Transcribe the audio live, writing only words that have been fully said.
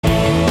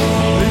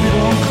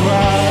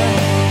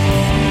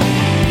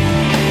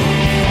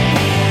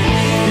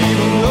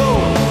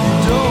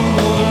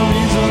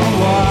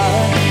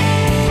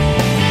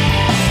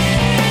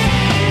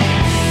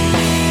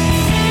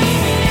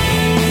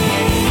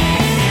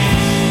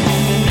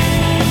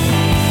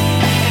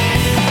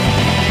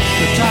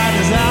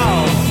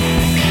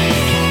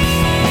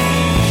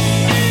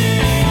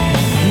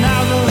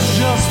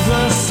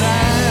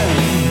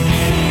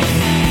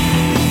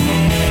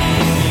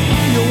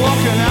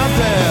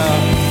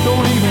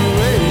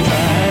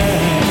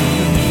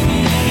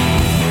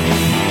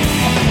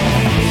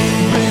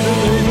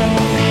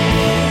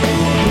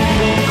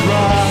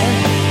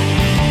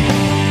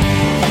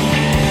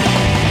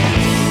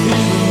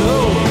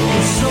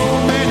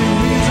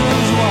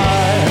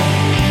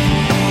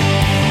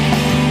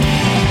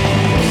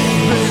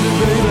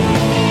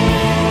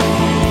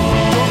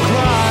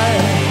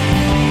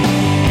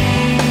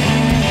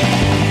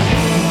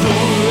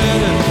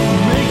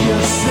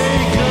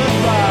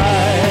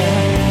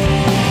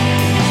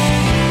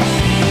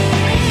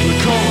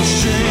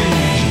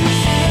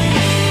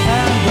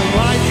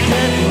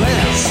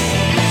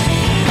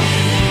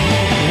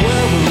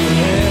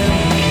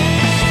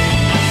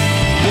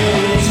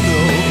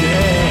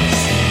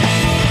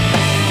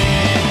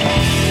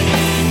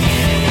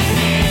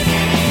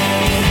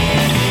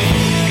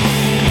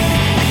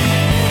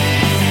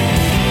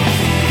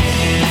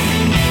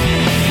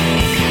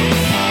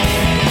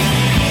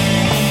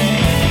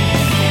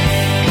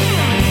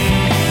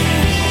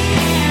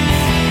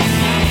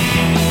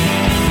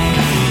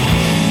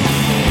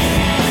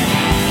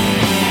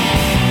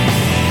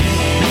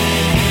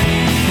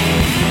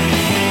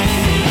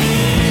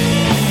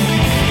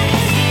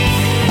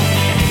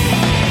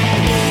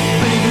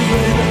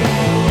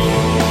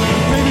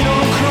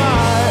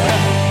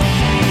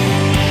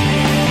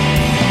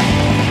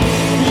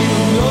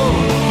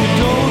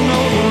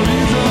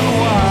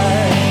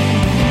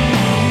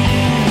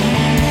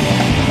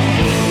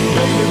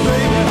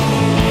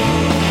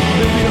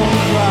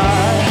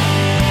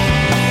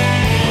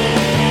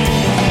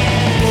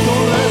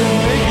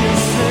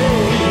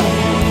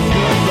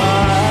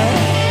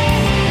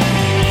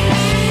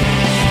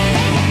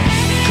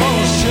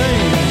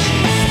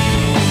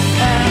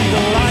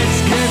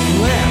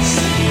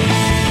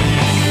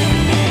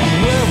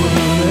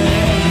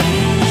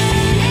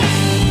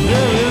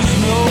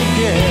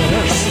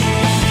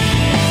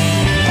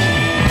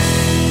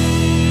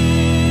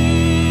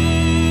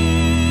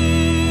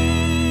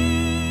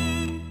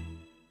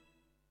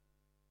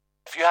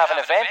If you have an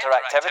event or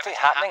activity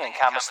happening in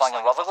Cambuslang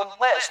and Rutherglen,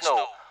 let us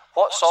know.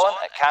 What's on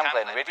at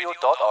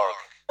camglenradio.org.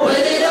 When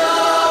it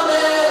all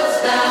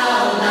melts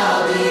down,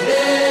 I'll be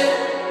there.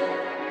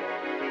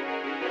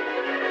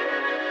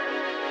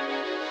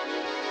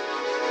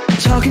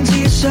 Talking to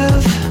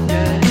yourself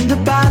in the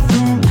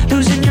bathroom,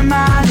 losing your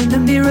mind in the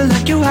mirror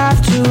like you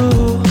have to.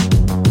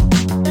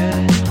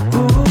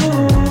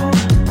 Ooh.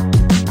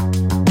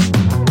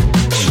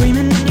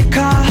 Screaming in your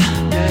car,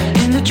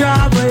 in the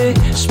driveway,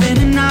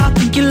 spinning out,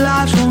 think your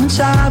life's going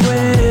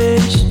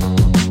sideways.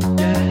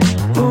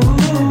 Ooh.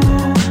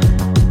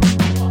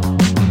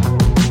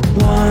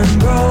 One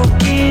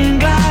broken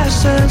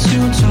glass turns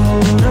to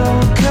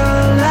total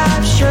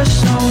collapse.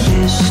 Just know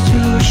this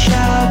too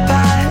shall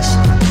pass.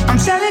 I'm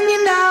telling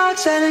you now,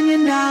 telling you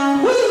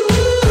now. Woo!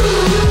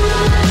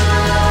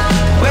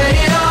 When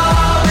it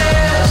all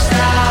melts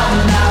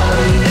down, I'll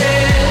be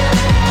there.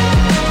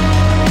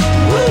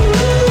 Woo!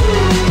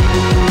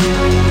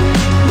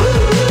 Woo!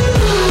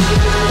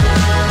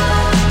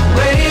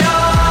 When it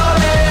all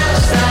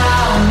melts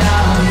down,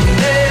 I'll be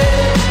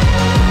there.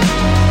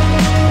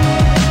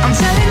 I'm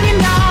telling you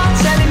now.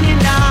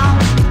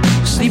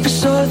 Sleep is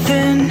so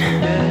thin,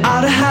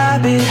 out of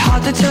habit,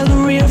 hard to tell the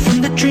real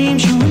from the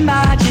dreams you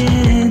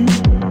imagine.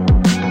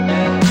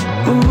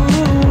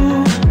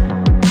 Ooh,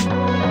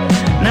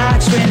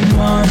 nights when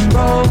one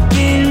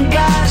broken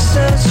glass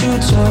turns to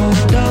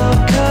total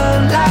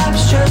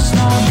collapse. Just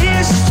know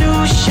this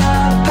too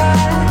shall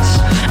pass.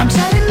 I'm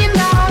telling you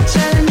now,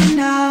 telling you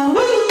now.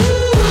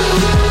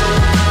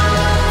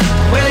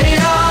 When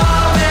it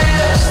all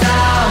melts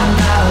down,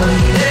 I'll be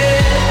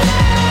there.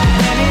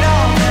 When it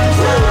all melts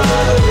down,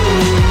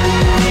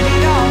 when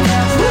it all melts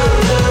down,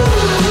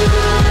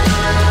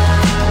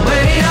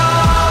 when it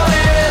all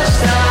melts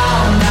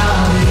down,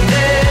 I'll be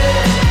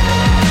there.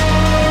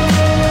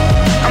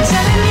 I'm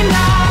telling you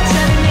now.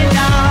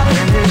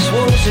 And there's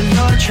wolves in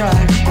your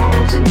track,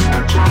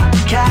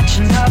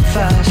 catching up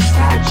fast.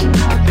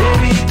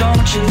 Baby,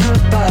 don't you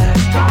look back.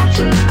 Don't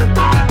you look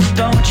back.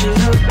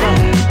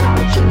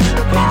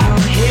 When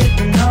you're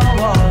hitting the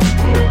wall,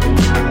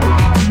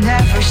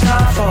 never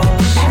stop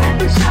falls.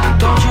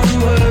 Don't you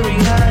worry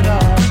at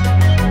all.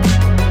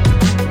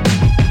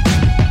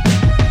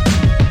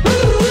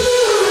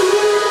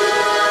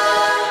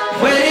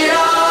 When it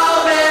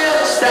all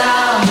melts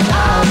down,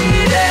 I'll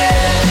be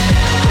there.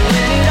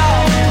 When it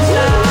all melts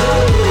down,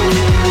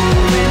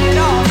 when it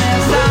all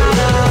melts down,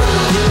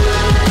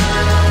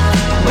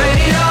 when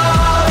it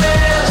all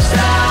melts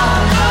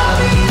down, I'll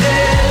be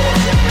there.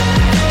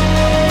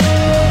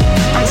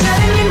 I'm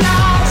telling you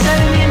now,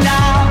 telling you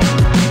now.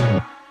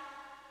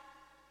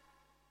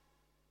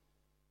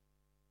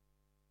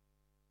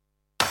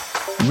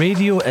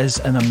 Radio is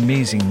an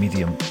amazing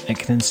medium. It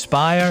can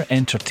inspire,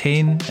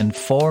 entertain,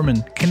 inform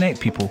and connect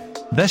people.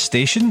 This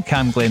station,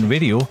 Cam Glen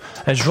Radio,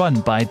 is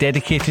run by a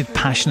dedicated,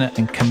 passionate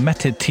and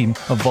committed team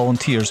of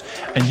volunteers,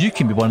 and you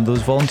can be one of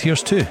those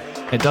volunteers too.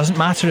 It doesn't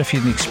matter if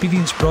you're an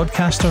experienced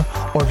broadcaster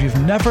or if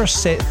you've never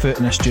set foot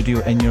in a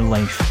studio in your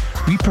life.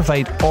 We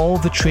provide all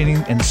the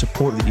training and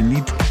support that you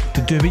need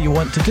to do what you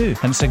want to do.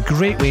 And it's a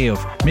great way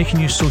of making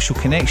new social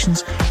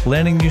connections,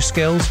 learning new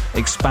skills,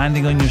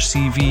 expanding on your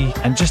CV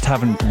and just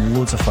having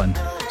loads of fun.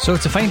 So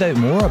to find out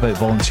more about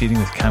volunteering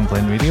with Cam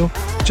Glen Radio,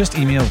 just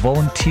email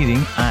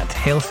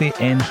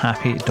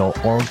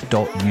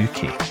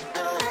volunteering@healthynhappy.org.uk.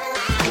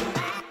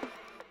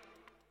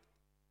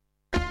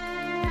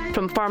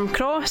 From Farm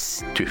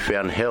Cross to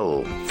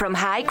Fernhill, from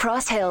High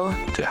Cross Hill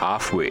to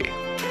Halfway,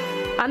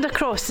 and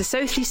across the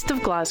southeast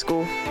of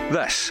Glasgow.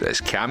 This is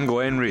Cam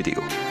Glen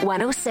Radio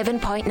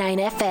 107.9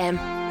 FM,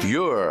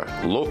 your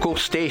local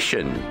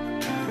station.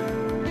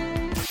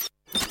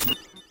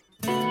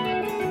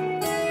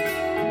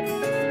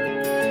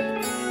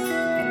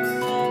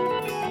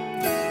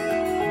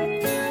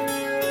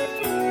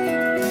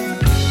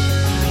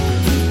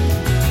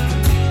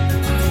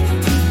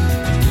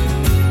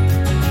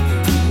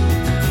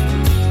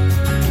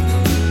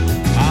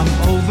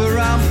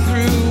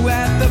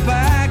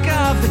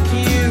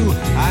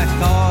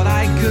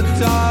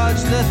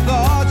 Dodge the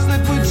thoughts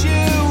that put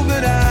you,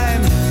 but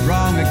I'm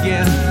wrong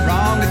again,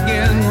 wrong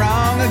again,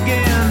 wrong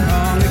again,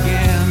 wrong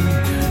again.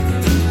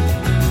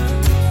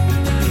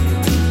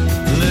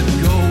 Let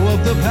go of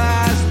the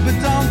past, but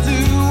don't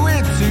do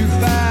it too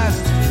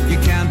fast. You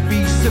can't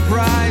be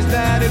surprised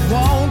that it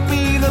won't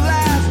be the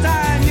last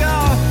time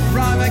you're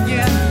wrong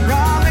again,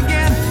 wrong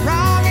again,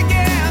 wrong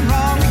again,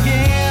 wrong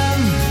again.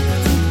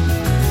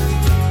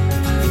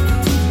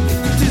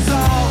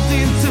 Dissolved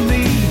into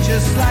me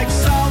just like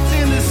salt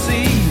in the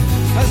sea,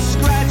 a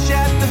scratch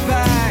at the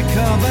back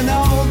of an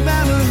old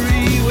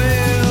memory.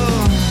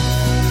 Well,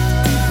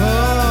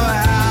 oh,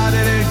 how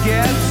did it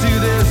get to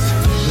this?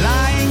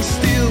 Lying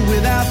still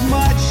without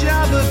much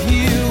of a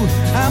view.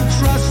 I'm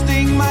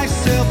trusting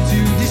myself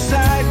to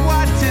decide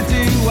what to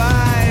do.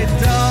 I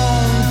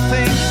don't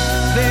think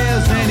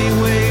there's any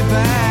way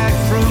back.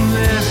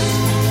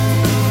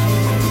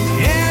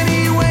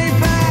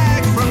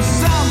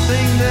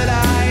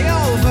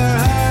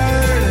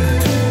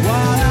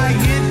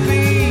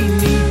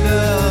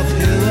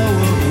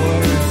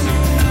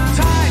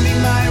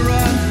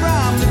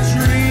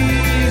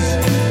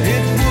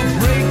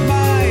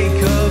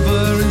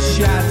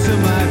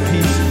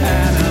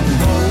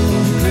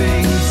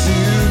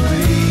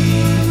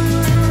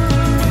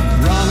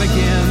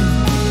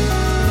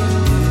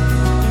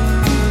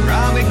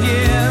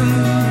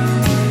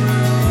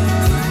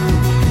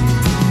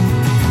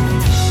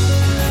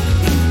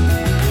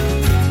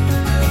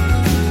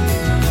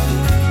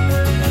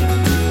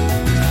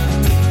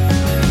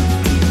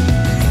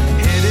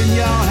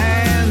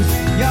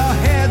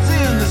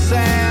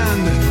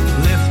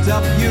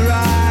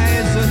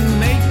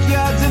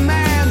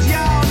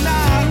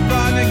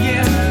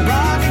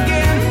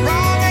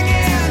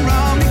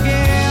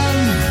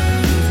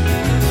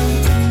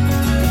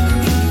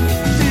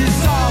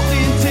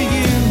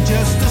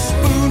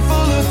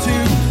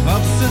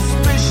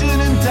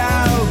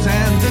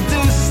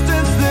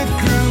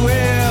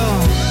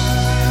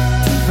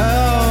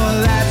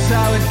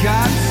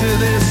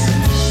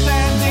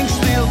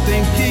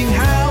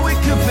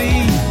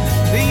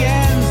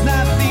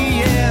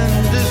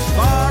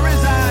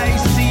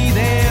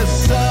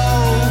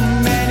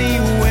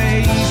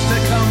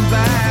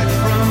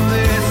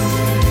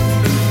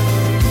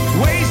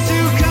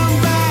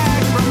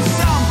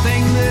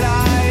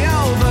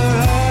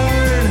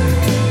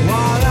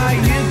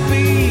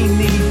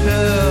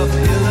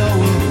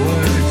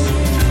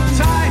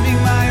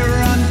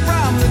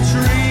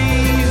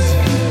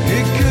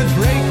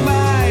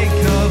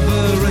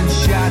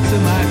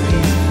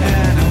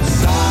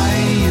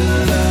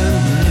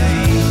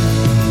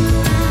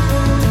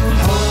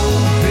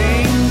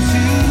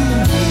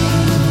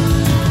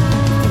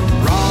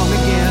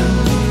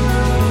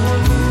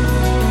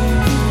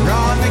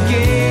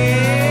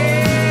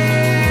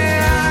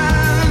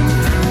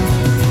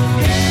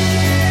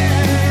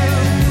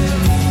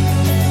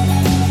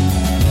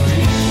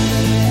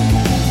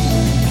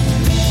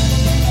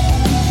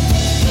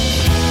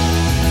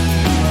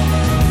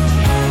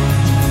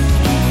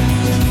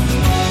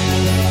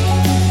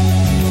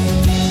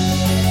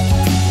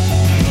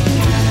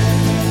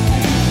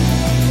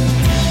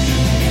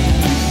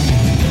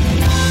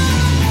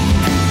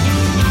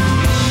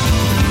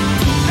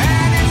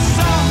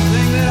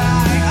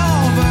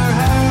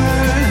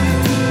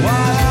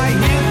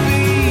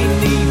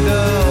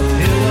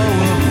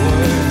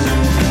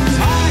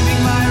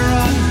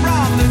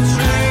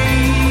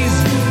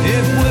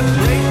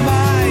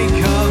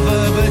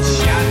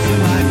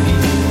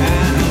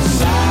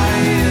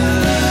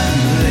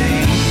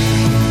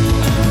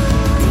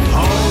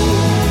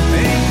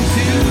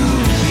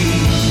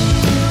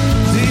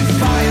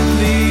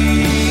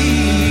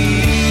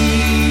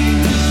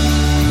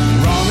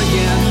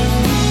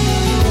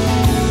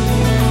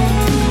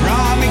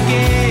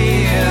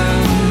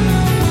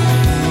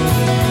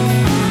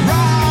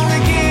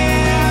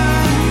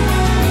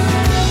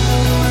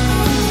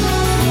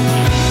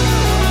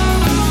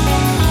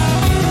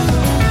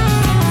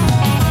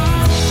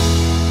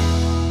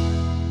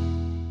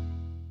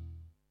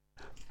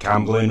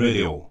 Cam Glen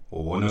Radio,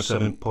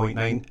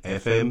 107.9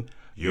 FM,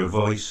 your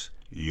voice,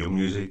 your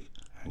music,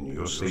 and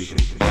your station.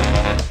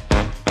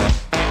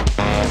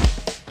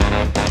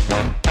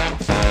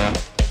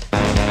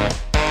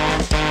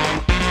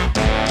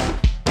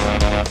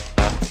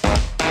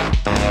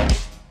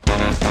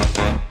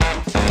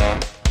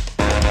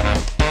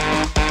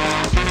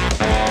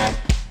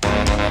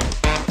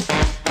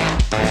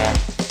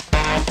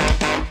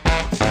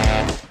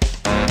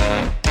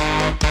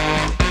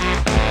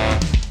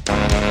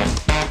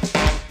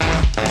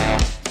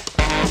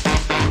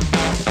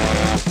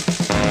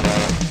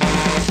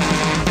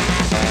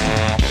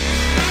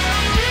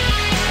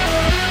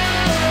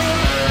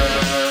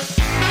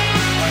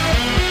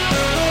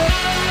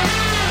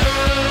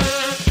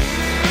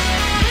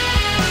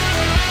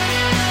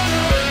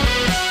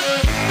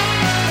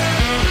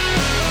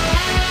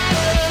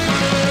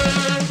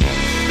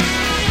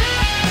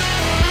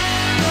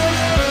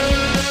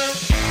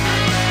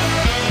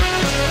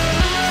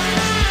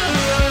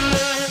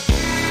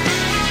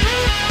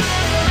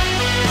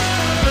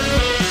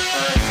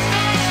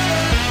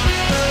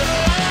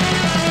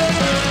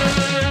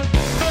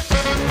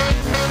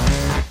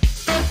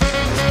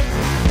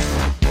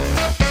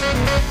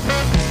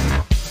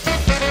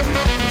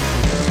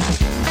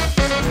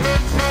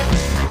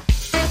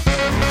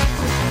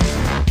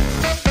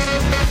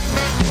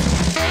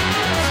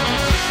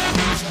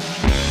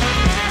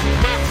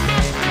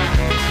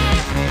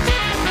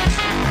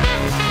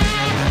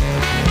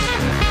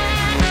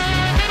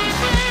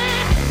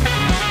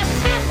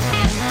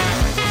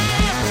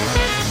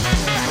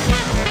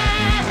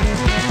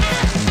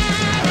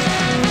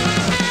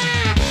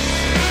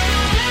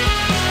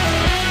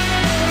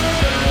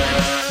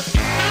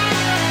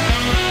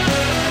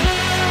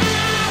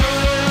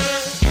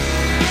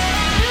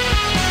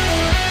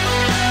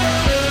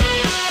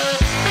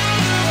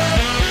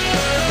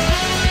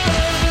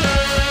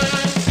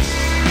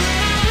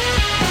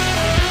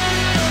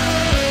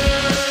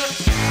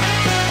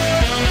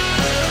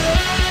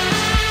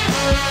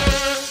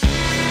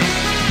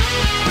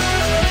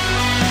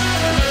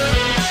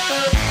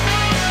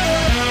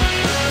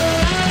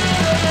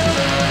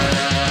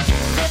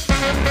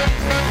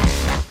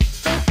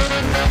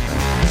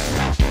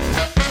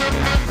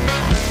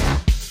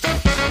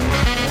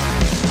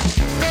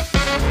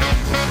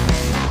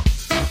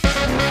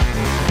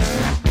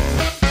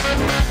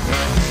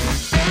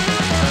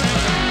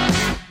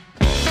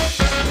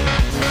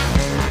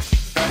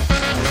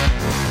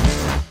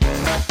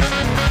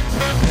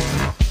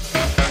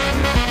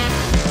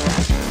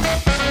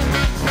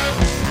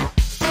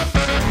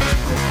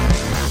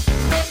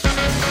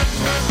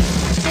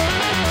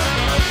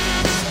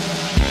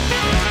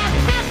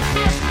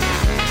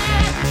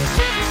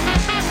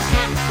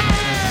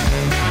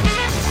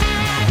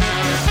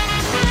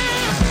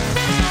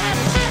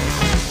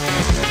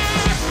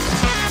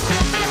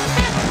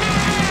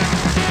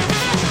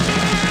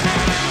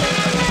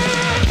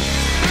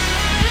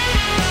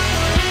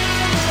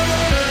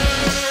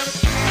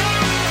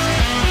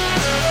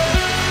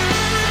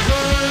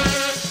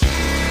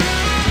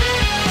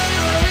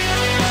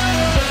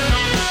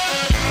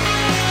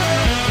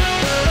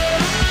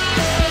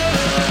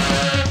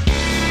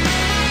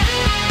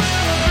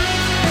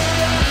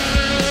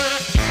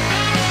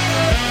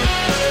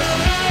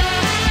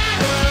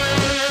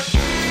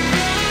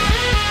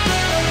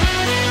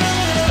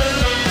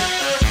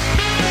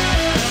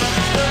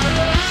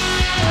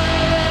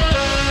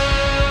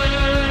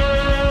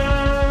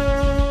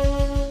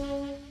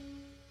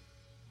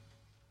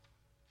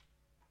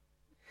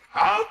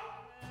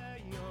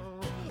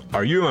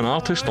 Are you an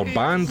artist or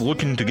band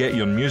looking to get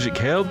your music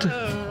heard?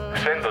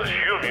 Send us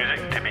your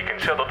music to be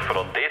considered for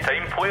our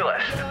daytime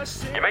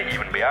playlist. You might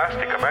even be asked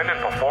to come in and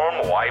perform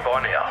live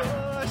on air.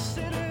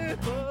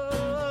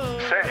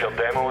 Send your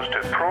demos to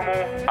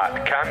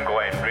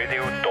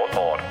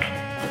promo@camglenradio.org.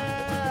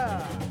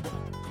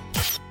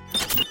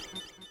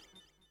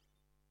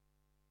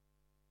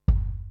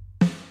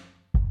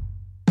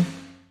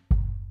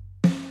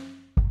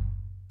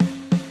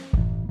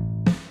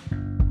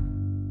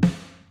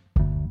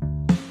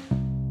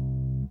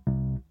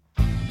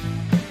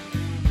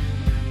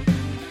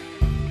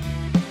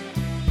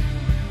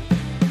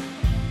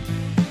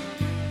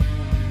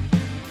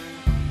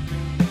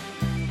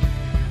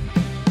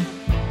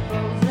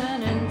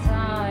 Frozen in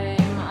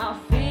time, I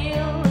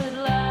feel it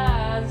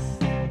like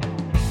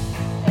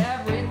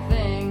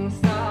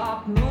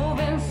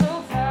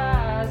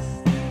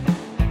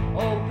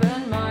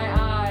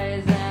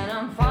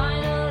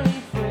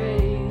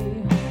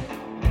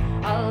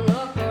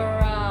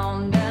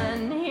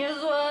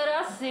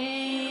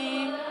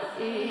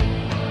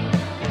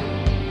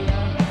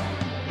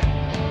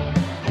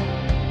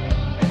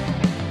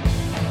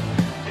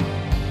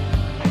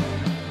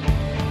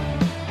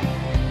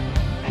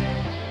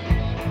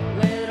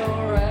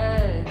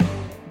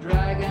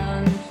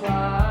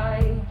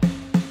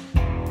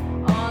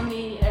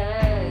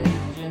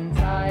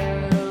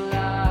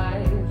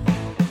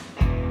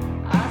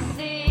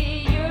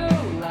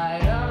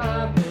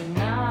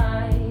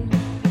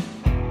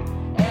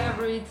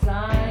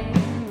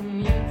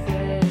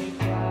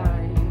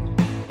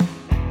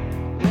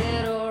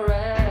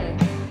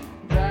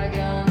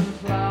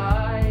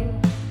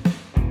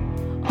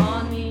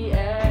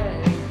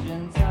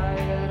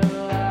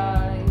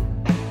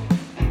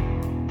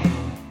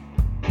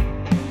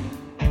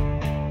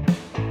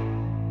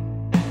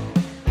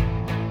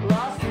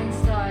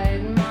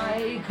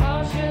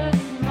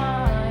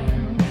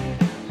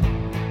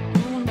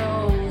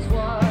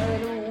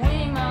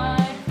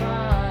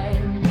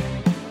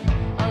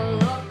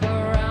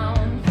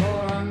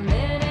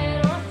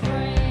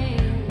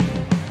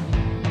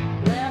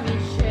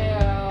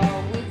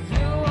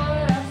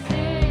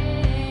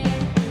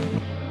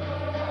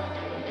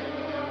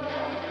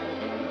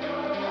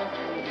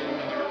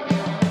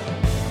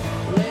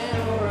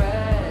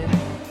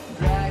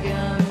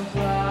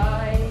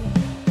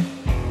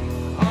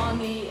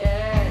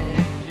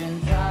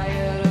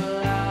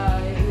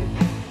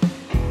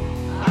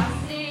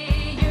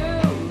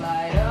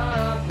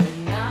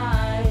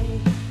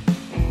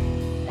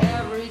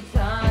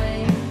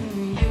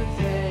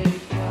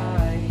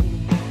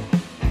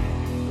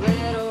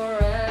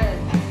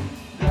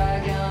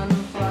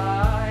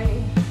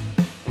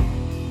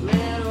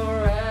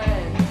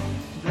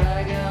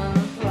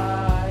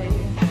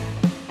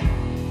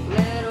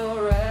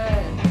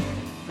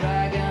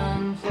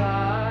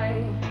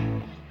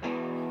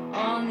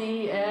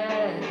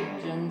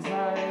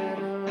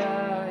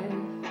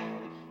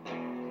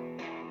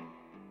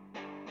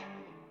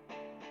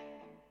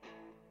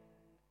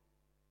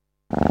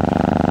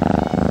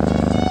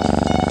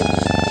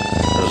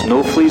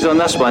No fleas on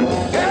this one.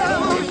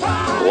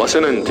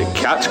 Listening to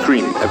Cat's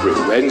Cream every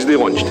Wednesday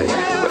lunchtime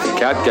with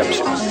Cat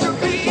Gibson,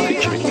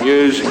 featuring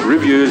news,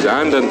 reviews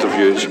and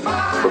interviews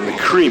from the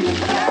cream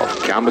of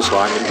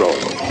Cambuslang and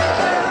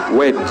Rotherham.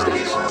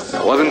 Wednesdays,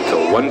 11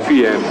 till 1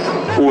 p.m,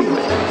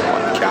 only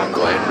on Cam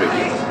Glen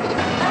Radio.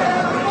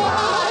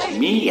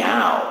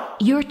 Meow.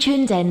 You're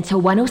tuned in to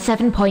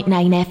 107.9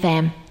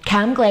 FM,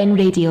 Cam Glen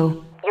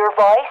Radio. Your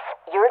voice,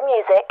 your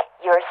music,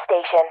 your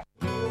station.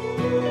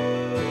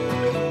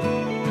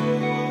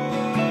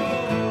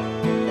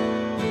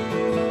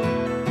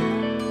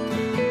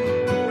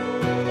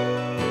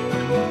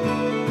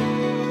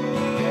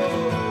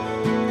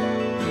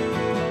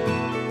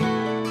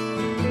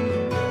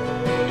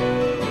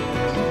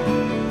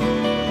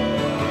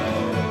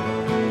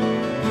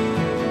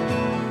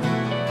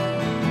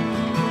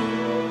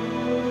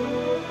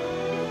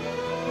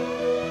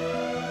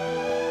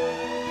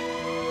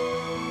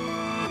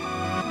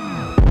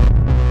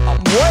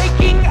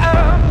 Waking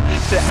up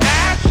to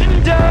ash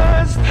and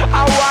dust,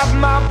 I wipe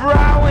my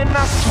brow and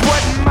I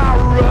sweat my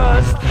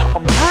rust.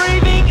 I'm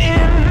breathing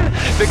in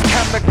the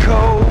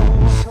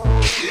chemicals.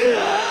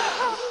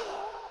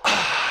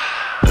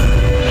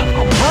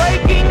 I'm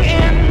breaking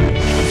in,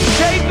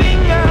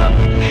 shaping up,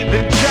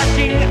 then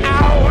checking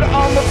out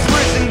on the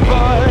prison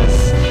bus.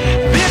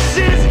 This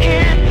is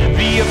it,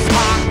 the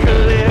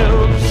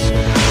apocalypse.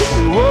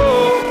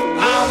 Whoa,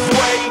 I'm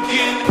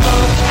waking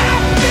up. I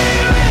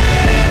feel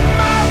it in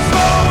my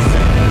bones,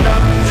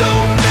 enough to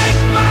make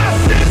my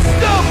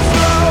system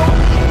flow.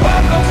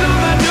 Welcome to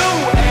the new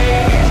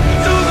age,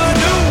 to the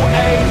new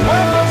age.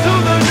 Welcome to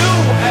the new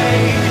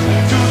age,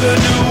 to the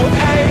new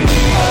age.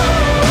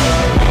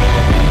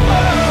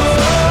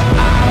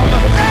 I'm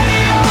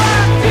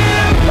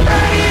radioactive,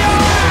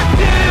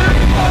 radioactive.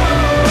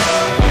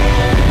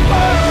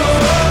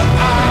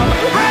 I'm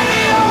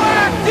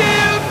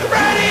radioactive,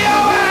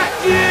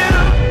 radioactive.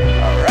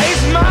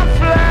 Raise my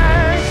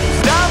flag,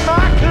 down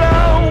my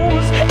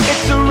clothes.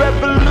 It's a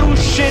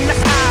revolution,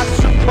 I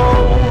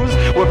suppose.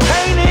 We're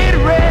painted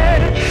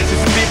red to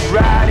fit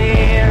right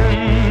in.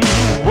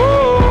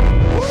 Whoa.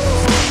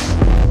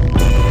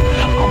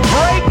 I'm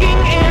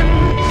breaking in,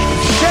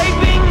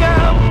 shaping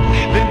up,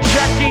 then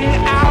checking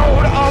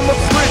out on the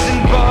prison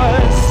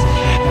bus.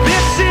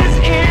 This is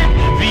it,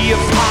 the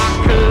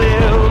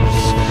apocalypse.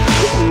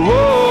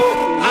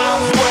 Whoa,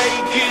 I'm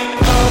waking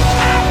up.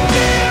 I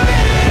feel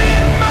it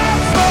in my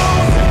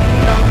bones,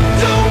 enough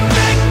to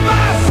make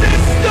my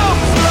system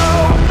flow.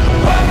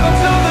 Welcome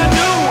to the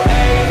new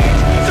age,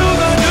 to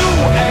the new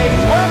age.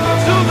 Welcome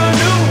to the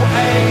new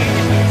age,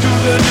 to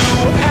the new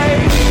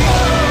age.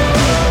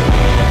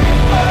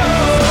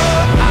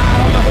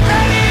 I'm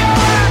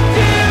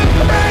radioactive,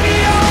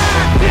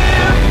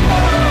 radioactive.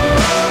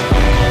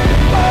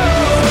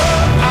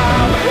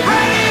 I'm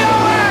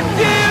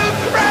radioactive,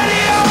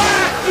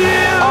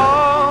 radioactive.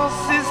 All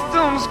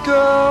systems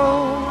go.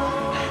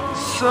 The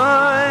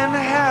sun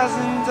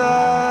hasn't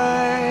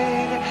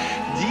died.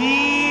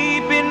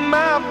 Deep in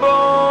my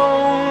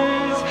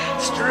bones,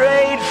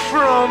 straight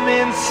from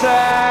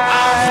inside.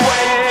 I'm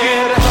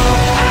waking up.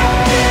 I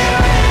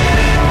feel it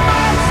in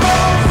my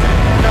bones,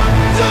 enough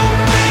to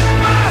make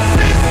my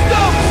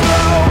system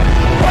flow.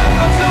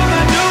 Welcome to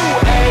the new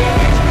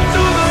age,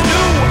 to the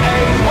new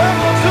age.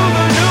 Welcome to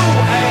the new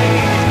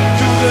age,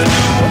 to the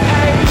new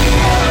age.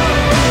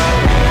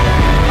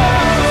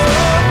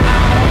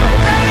 I'm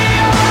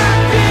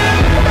radioactive,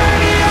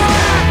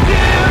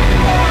 radioactive.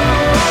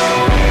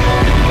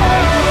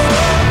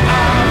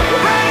 I'm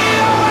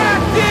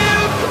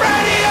radioactive,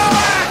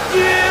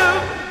 radioactive.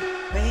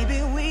 Baby,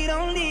 we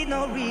don't need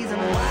no reason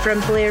why. From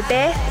Blair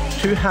Beth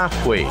To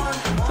halfway.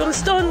 from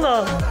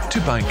Stonelaw To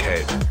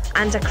Bankhead.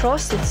 and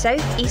across the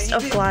southeast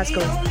of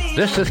Glasgow.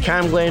 This is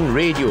Cam Glen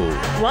Radio.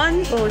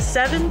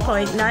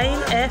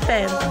 107.9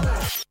 FM.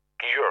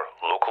 Your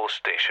local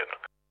station.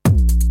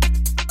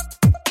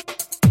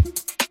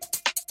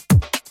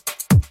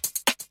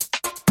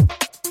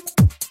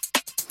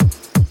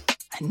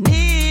 I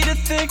need a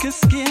thicker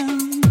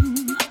skin.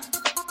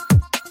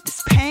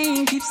 This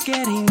pain keeps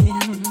getting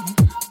in.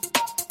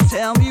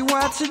 Tell me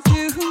what to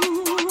do,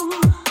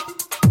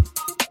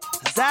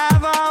 'cause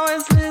I've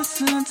always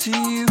listened to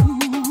you.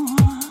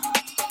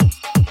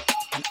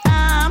 And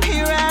I'm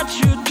here at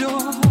your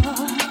door,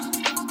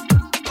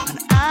 and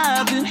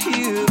I've been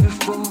here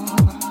before.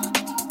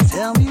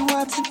 Tell me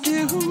what to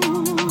do,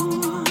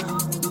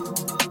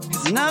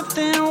 'cause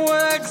nothing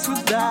works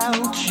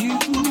without you.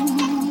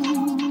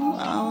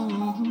 Oh.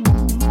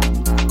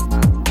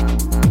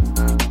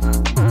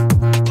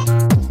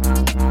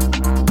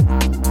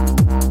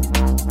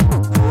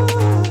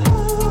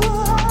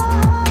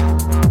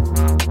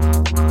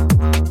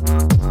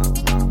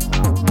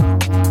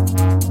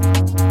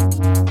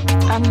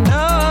 I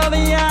know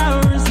the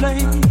hour is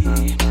late,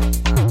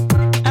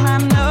 and I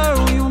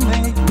know you'll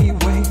make me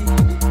wait.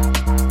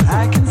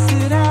 I can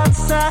sit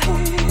outside.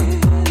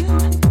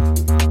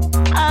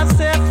 I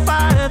set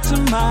fire to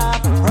my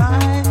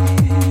pride.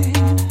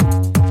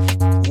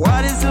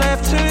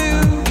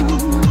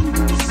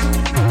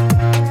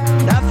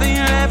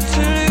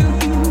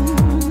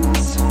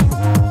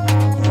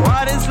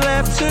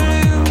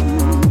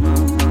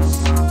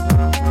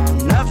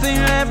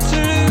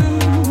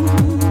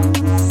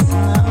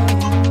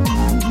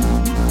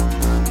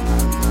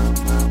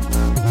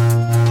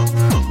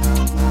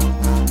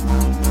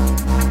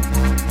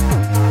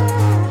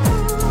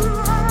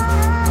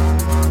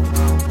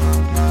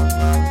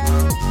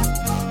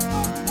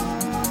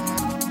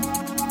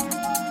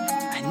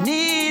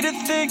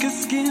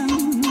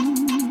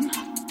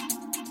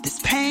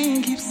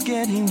 just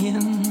getting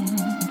in.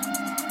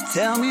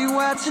 Tell me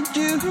what to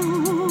do.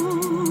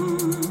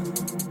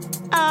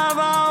 I've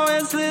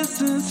always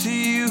listened to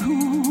you.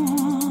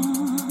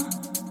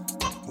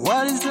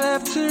 What is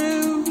left to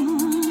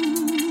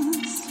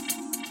lose?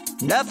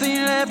 Nothing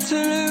left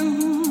to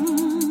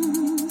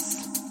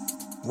lose.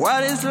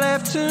 What is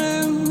left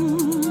to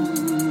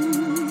lose?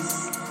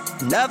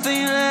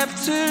 Nothing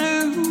left to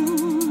lose.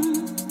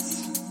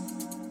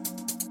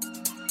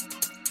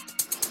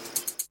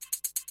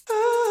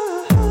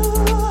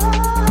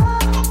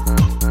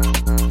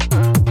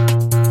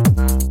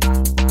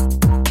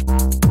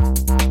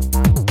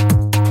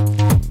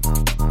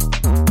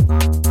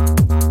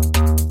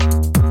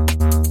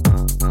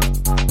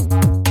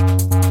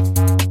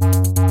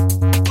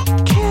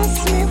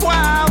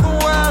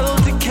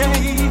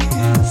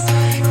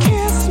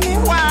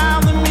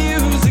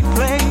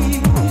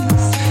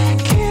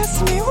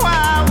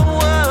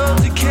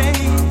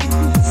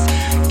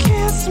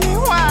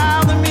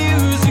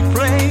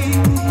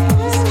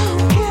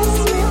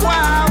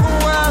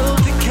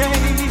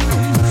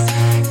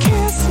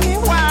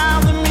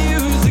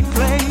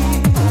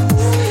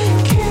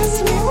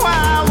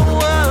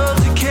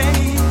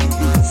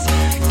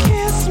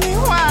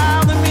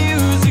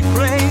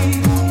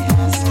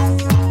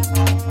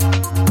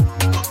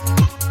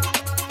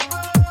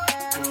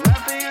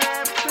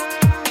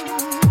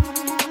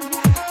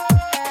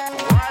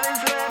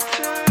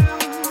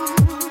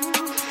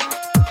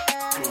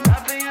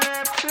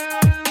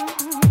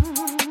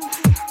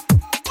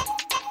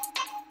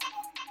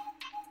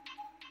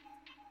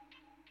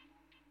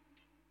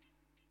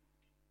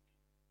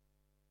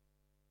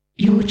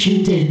 You're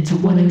tuned in to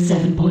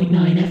 107.9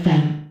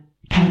 FM,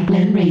 Cam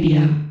Glen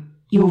Radio.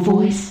 Your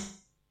voice,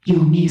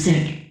 your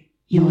music,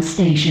 your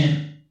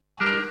station.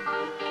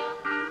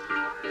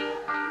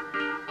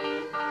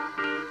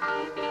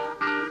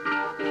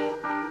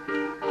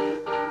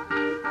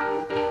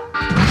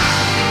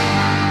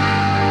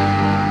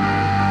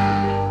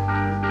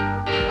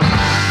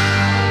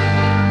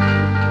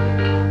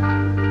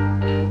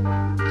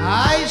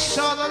 I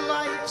saw the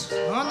light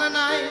on the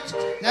night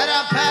that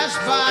I passed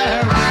by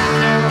her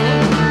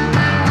window.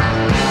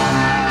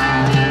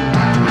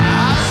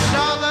 I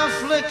saw the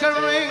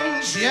flickering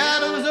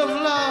shadows of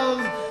love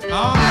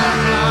on the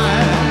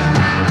blind.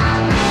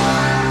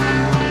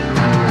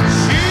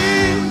 She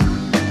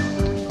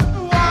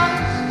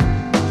was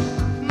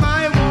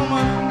my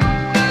woman,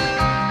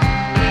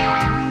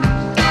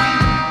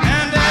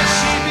 and as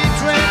she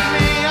betrayed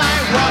me, I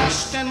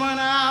watched and went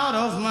out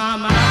of my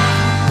mind.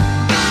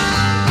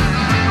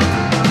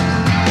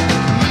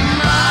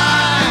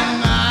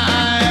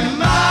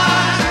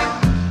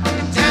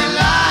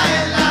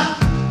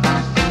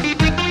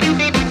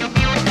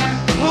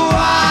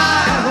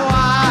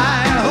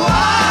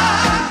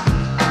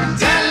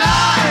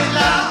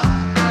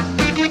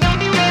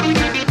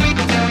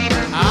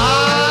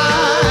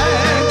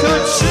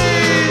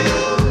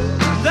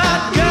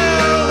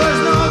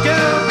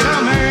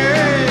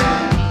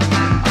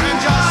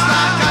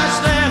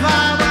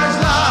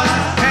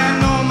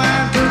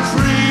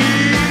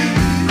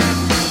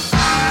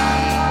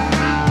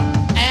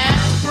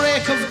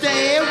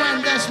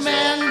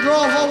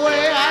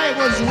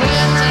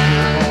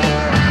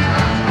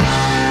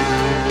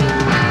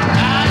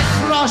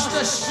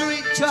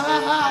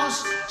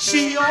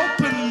 She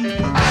opened the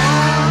door.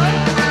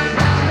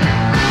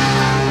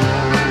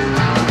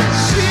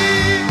 She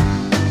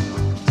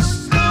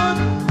stood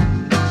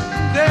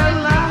there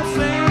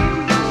laughing,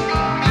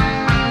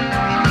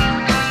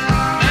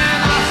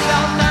 and I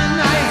felt the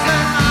knife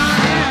in my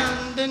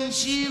hand, and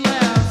she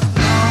left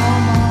no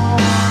more.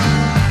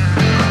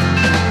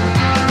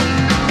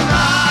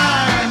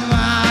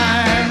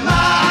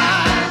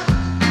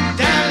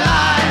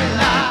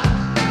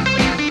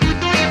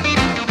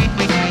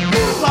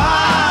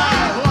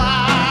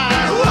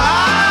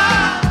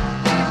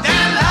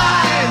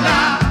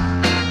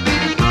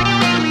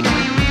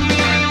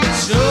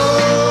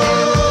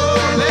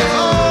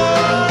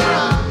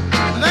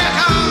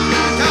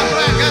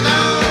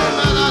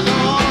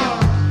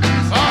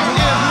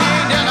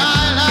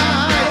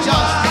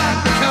 Just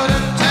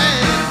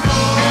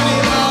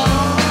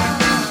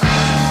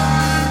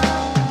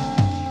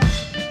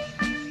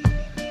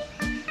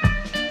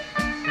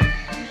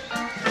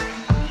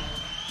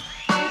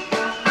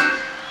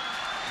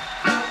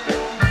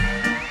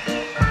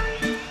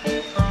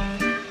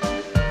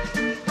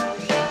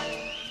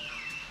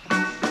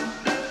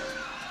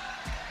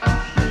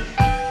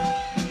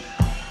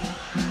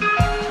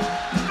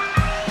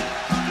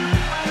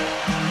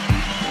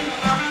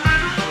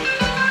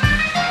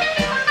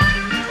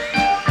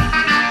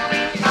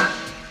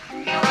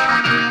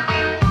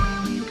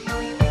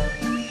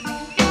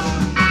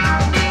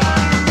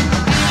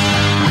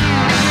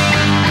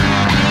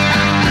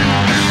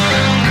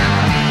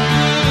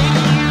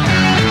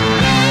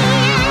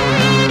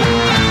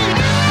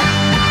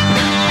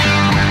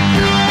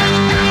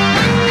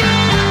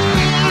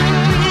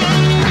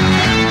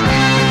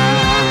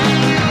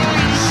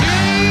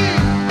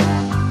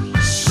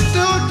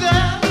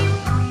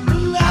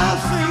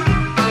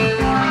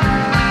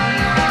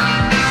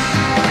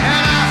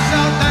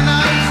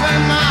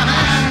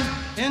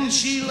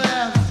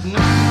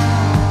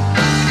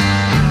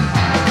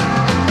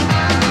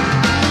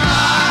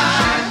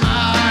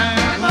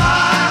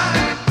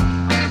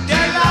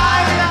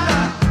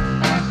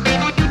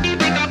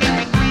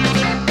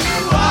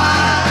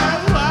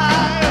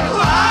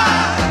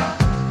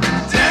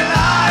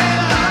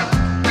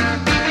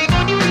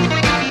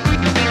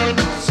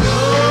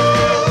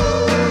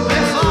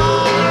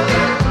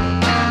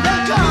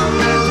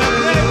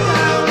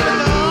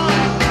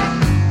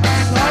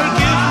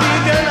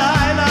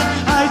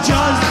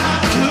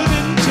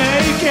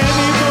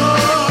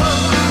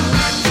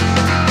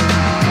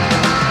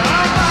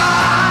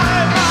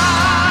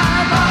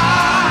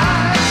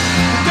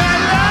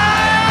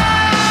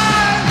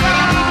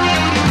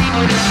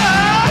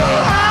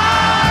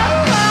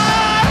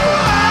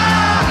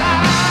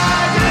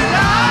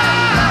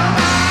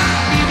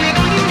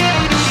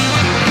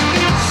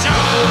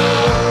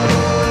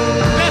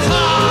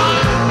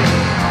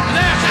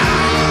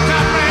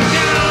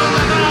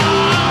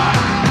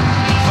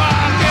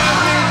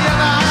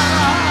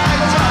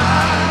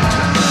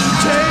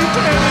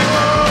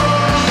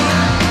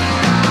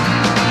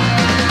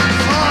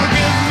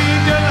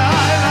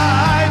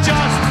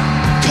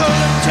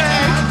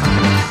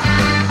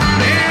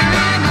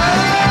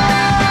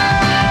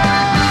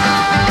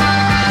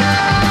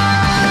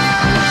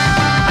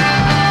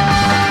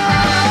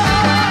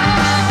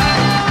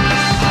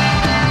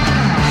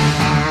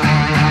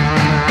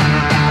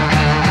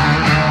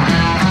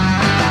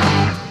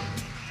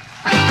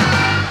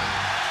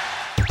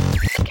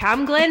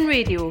Camglen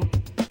Radio.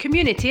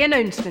 Community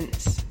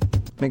announcements.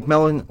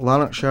 McNeil,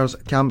 Lanarkshire's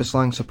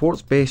Cambuslang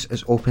Supports Base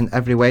is open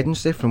every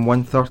Wednesday from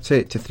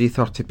 1:30 to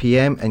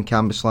 3:30pm in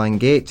Cambuslang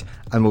Gate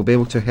and will be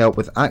able to help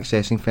with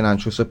accessing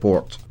financial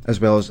support, as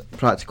well as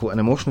practical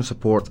and emotional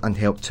support and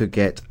help to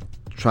get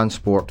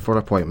transport for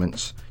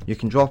appointments. You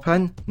can drop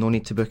in, no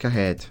need to book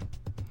ahead.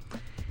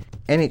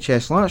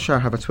 NHS Lanarkshire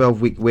have a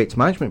 12-week weight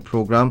management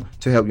programme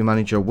to help you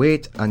manage your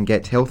weight and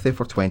get healthy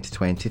for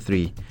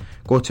 2023.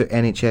 Go to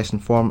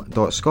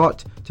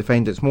nhsinform.scot to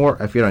find out more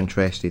if you're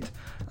interested.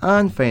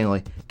 And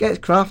finally,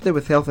 get crafty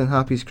with Health and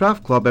Happy's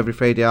Craft Club every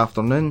Friday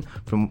afternoon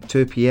from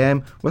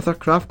 2pm with our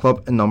Craft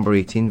Club in number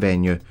 18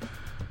 venue.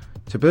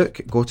 To book,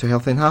 go to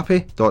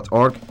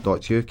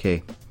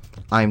healthandhappy.org.uk.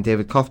 I'm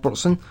David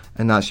Cuthbertson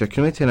and that's your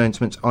community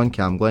announcements on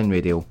Camglen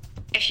Radio.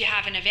 If you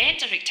have an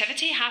event or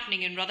activity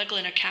happening in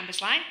Rutherglen or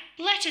Cambuslang,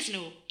 let us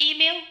know.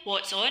 Email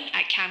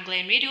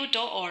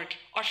whatson@camglenradio.org,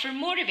 or for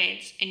more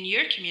events in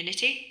your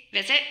community,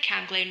 visit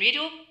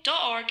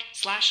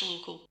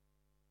camglenradio.org/local.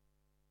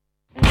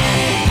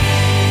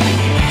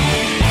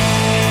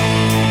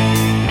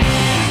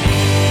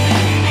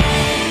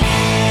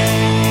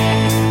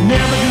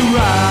 Never do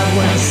right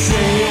when I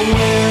say I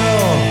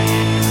will.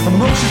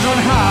 Emotions on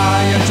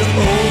high and to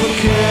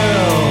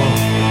overkill.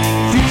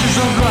 Futures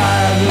on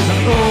glide, there's an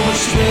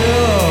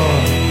overspill.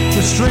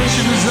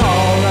 Frustration is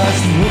all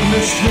that's moving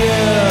it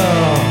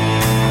still.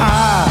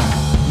 I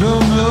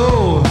don't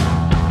know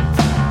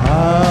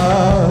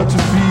how to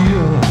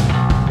feel.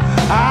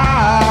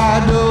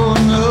 I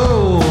don't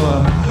know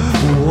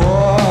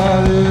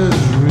what is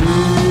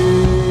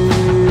real.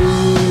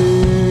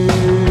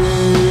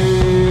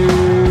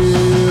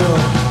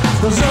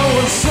 There's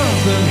always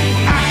something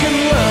I can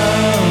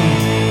learn.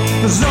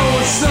 There's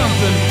always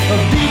something of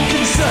deep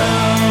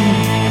concern.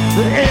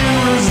 The end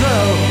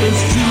result is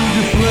to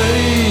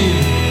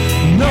deflate.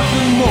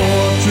 Nothing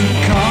more to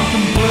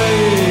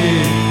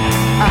contemplate.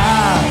 I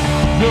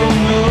don't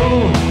know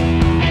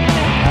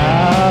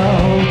how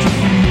to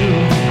feel.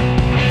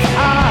 I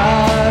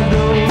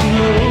don't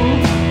know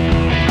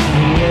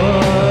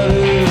what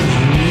is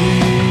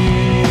real.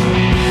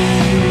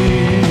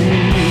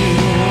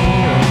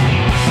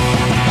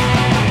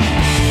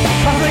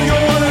 I think I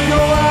wanna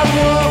go out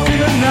walking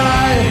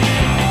tonight.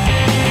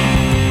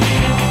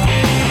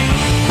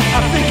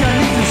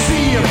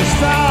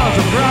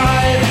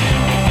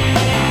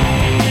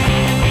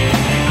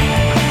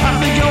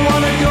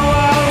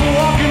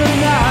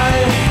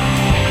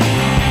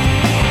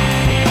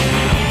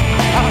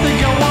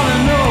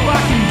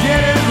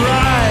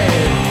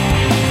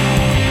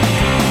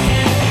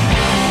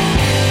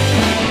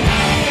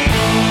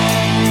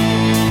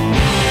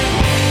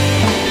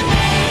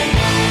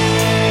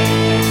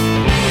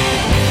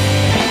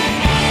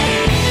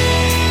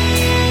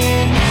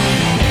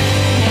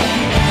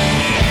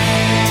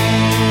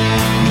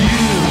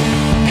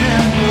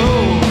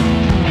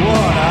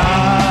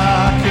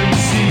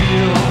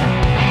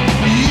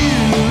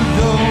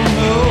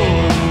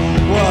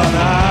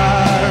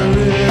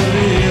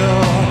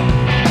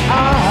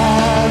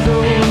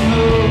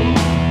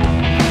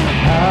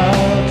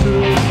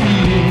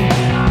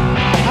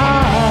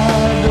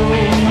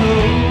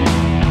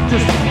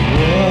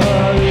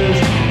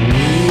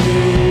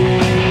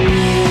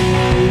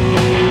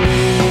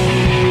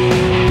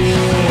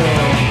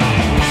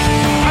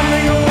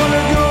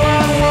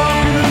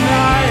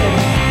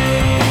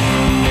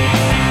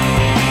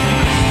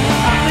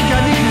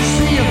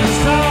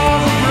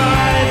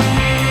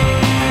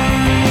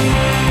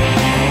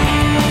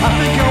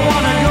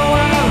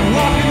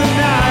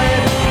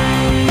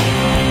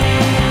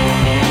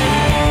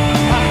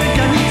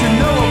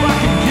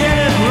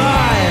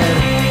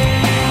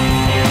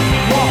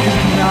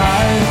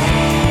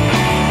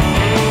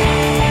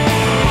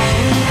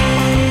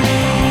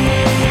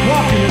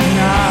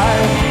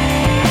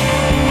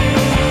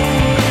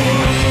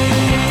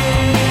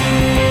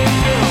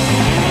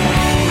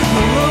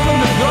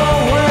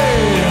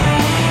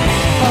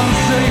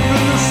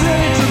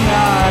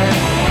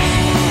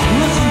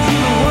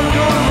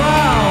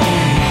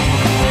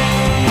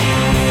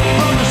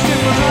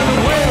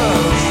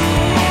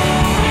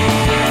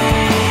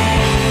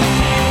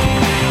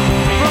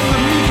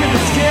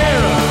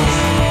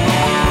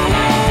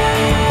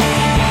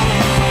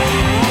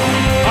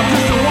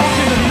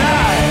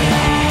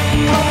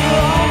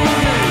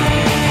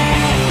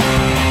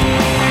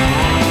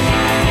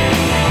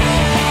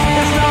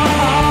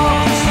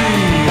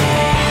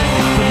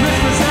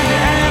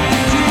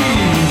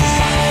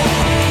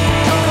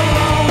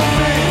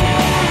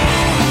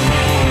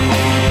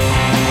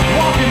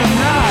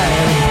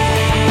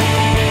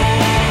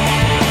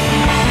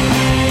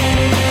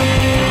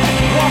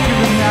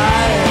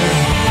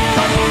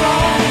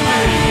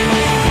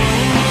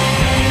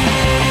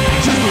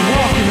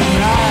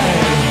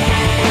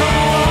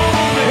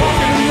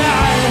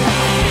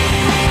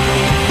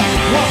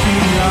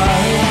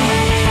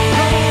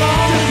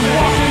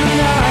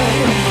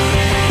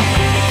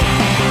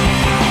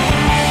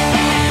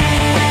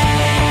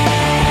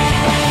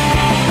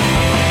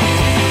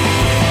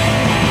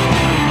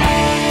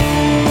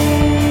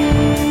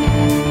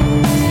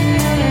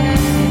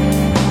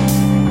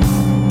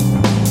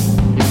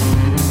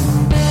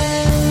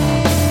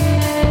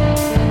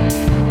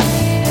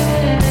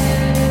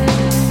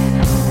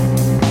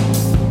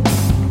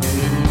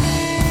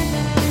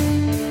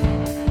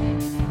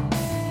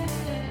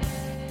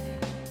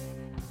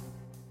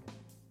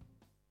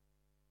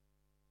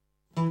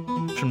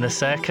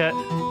 Circuit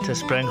to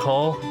Spring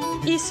Hall,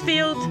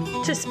 Eastfield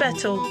to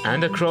Spittal,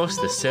 and across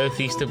the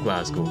southeast of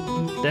Glasgow.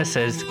 This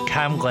is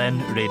Cam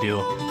Glen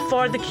Radio.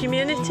 For the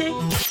community.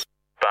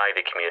 By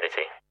the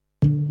community.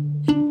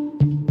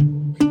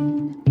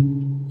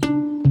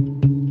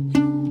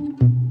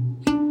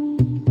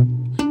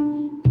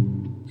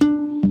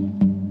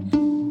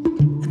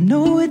 I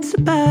know it's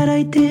a bad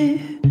idea,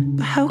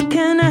 but how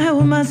can I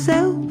help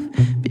myself?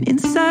 Been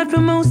inside for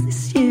most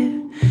this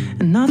year,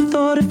 and I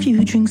thought a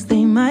few drinks,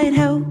 they might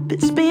help.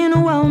 It's been a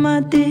while,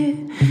 my dear,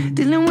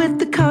 dealing with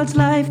the cards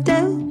life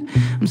dealt.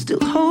 I'm still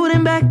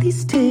holding back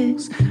these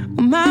tears,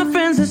 well, my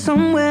friends are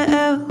somewhere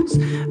else.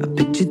 I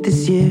pictured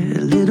this year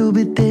a little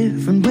bit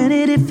different when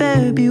it hit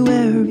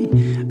February.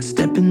 A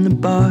step in the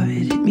bar,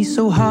 it hit me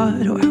so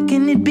hard, or how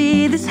can it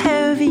be this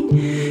heavy?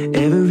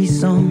 Every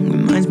song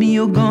reminds me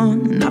you're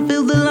gone, and I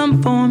feel the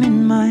lump form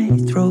in my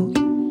throat,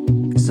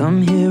 'cause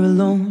I'm here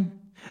alone,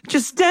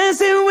 just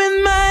dancing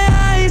with my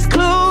eyes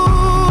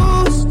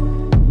closed.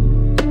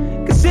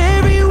 'Cause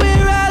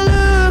everywhere I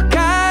look,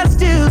 I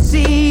still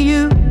see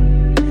you.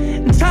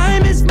 And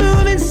time is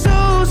moving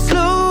so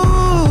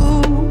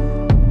slow,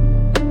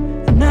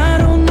 and I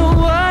don't know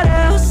what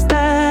else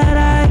that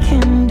I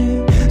can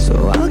do. So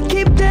I'll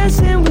keep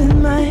dancing with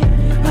my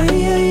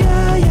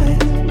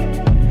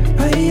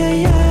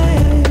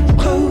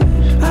close.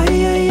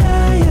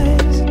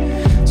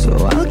 So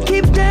I'll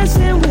keep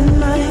dancing with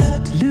my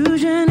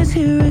delusion is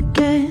here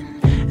again,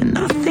 and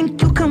I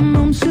think you'll come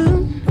home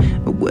soon.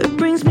 But what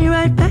brings me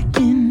right back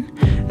in?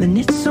 Then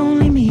it's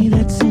only me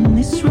that's in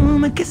this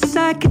room. I guess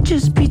I could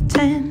just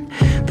pretend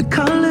the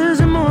colors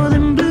are more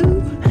than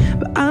blue,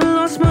 but I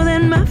lost more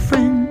than my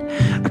friend.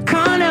 I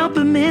can't help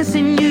but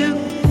missing you.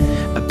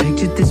 I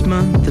pictured this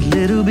month a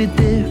little bit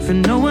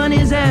different. No one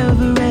is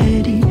ever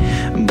ready,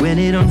 and when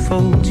it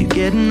unfolds, you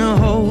get in a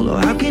hole. Or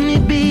how can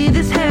it be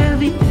this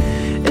heavy?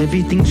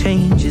 Everything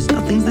changes,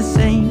 nothing's the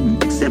same,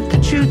 except the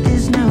truth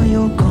is now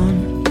you're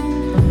gone.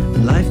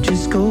 Life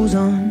just goes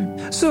on.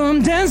 So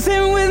I'm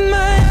dancing with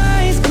my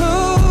eyes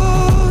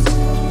closed.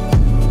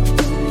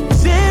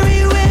 'Cause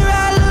everywhere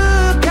I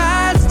look,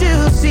 I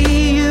still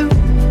see you.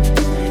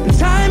 And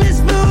time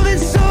is moving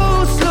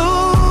so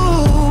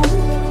slow,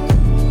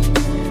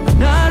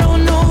 and I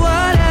don't know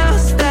what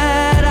else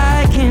that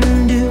I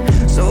can do.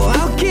 So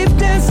I'll keep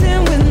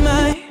dancing with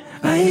my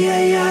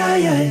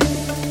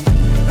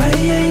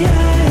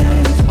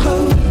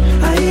closed.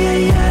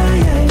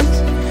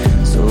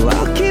 So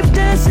I'll keep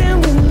dancing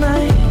with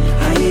my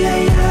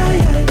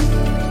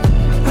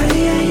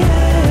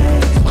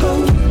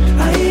closed.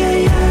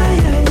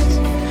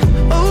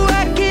 Oh,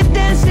 I keep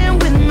dancing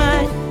with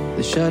my.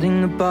 They're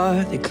shutting the bar,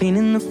 they're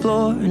cleaning the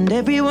floor, and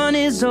everyone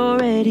is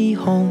already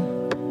home,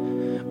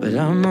 but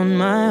I'm on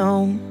my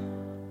own,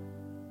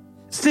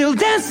 still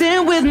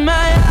dancing with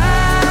my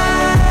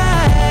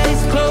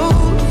eyes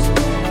closed.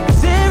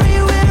 'Cause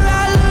everywhere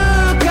I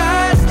look,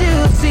 I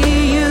still see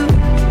you.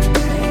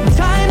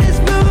 Time is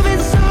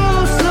moving so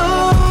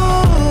slow,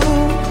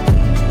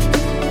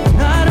 and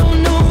I don't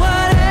know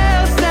what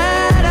else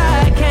that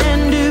I can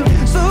do.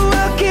 So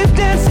I'll keep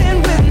dancing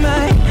with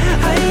my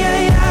eyes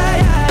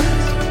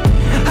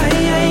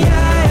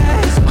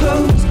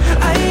closed.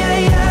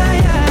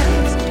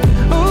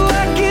 Oh,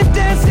 I keep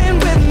dancing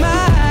with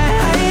my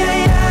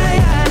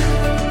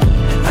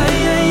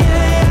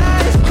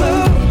eyes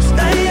closed.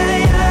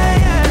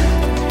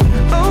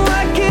 Oh,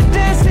 I keep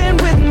dancing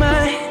with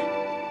my.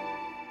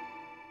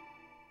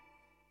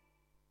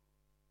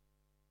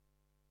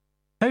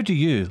 How do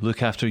you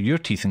look after your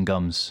teeth and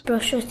gums?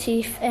 Brush your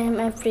teeth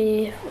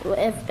every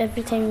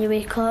time you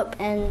wake up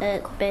and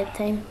at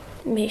bedtime.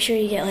 Make sure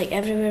you get like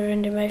everywhere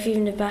around your mouth,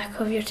 even the back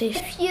of your teeth.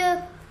 If you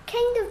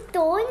kind of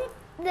don't,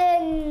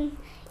 then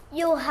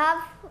you'll have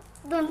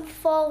them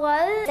fall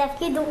out.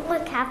 If you don't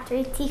look after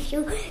your teeth,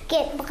 you'll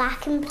get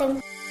black and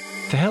brown.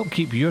 To help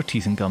keep your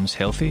teeth and gums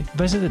healthy,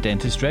 visit the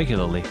dentist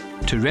regularly.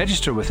 To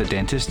register with a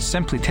dentist,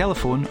 simply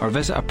telephone or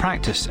visit a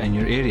practice in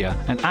your area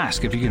and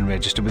ask if you can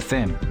register with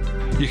them.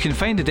 You can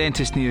find a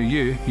dentist near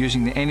you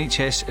using the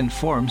NHS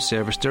Inform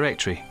service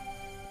directory.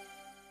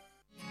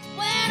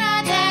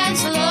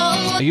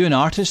 Are you an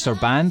artist or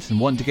band and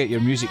want to get your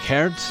music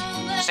heard?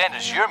 Send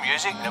us your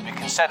music and it'll be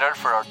considered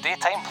for our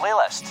daytime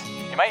playlist.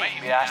 You might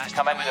even be asked to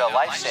come in and do a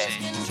live set.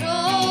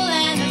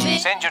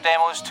 Send your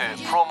demos to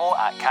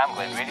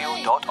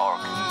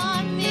promo@camglenradio.org.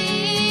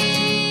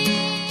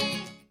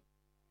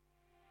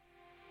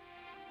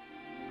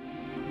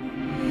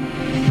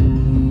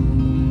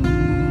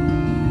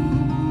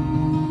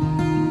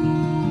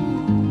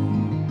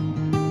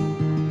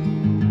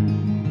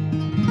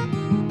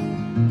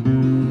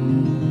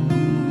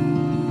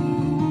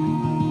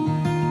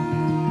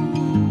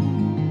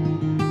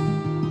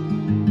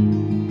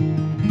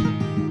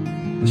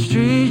 The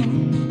streets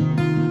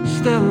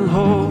still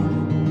hold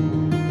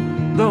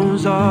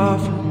those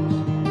offers,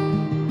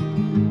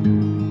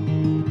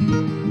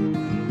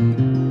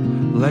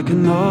 like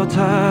an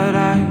altar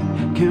I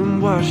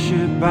can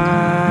worship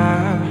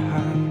by.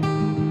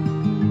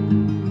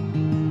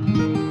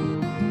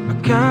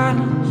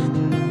 Against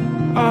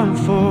our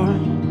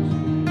force,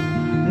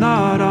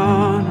 not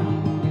on.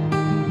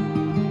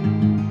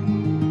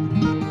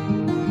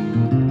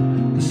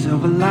 The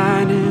silver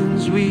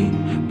linings we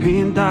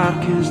paint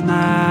dark as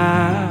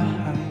night.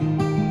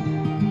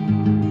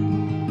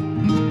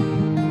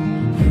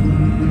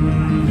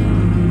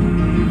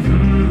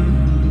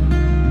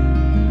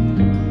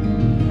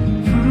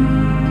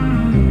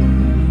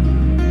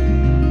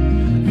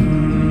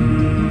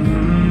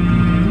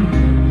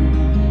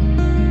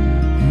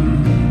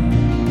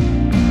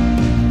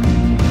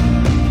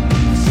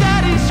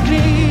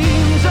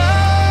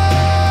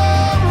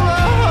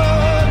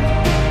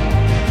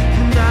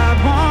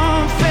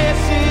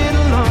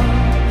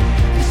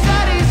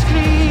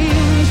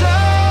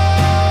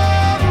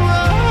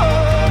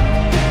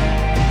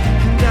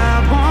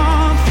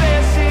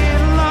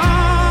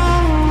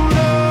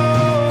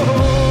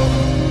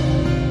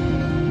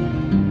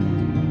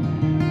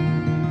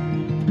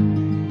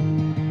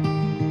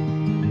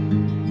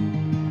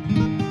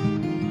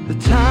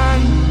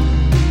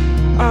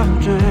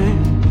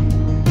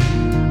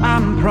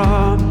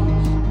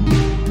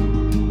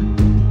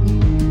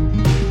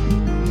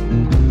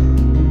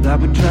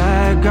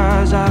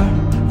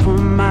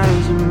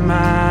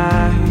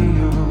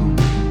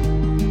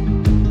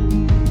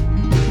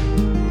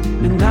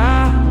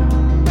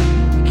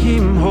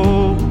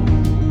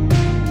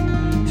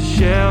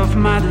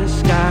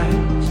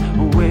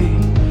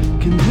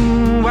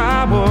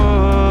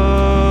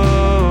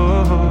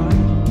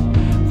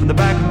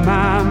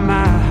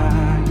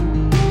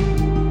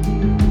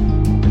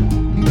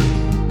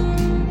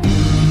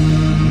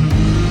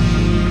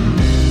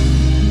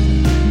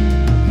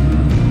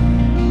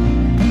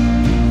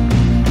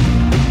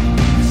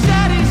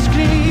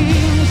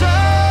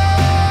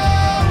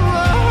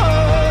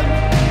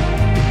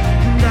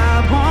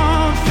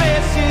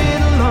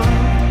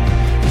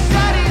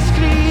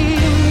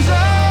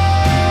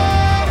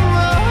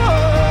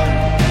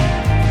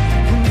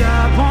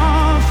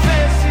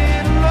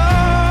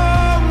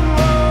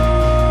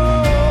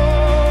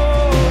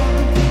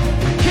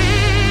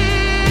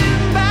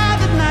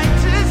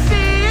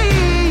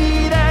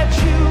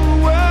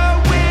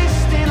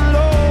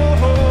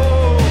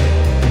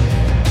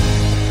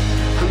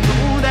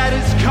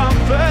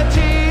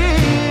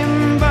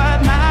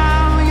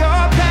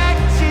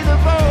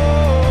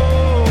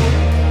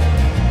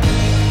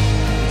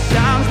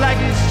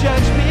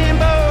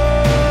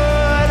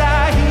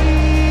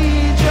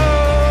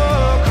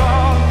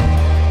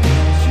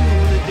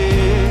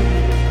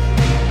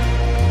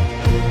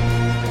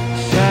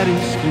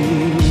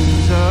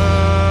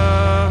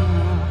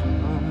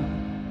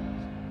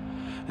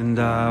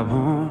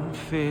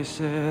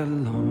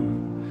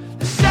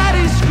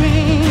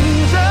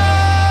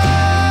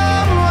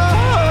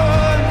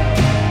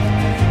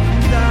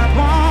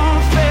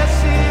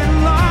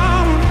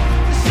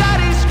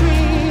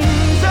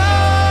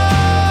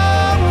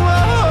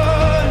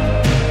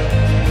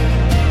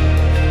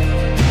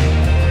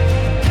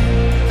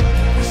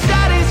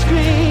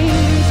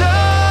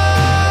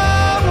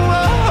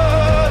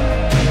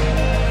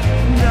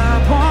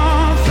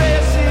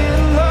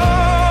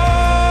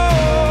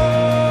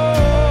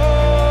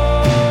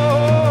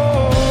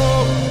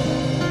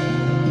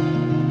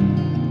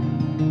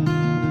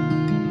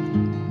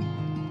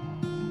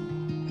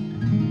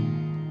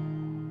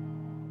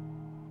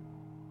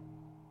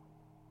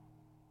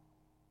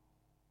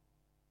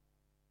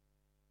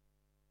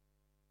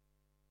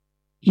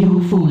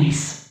 Your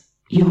voice,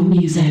 your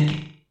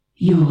music,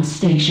 your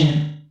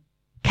station.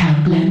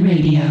 Cam Glen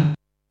Radio.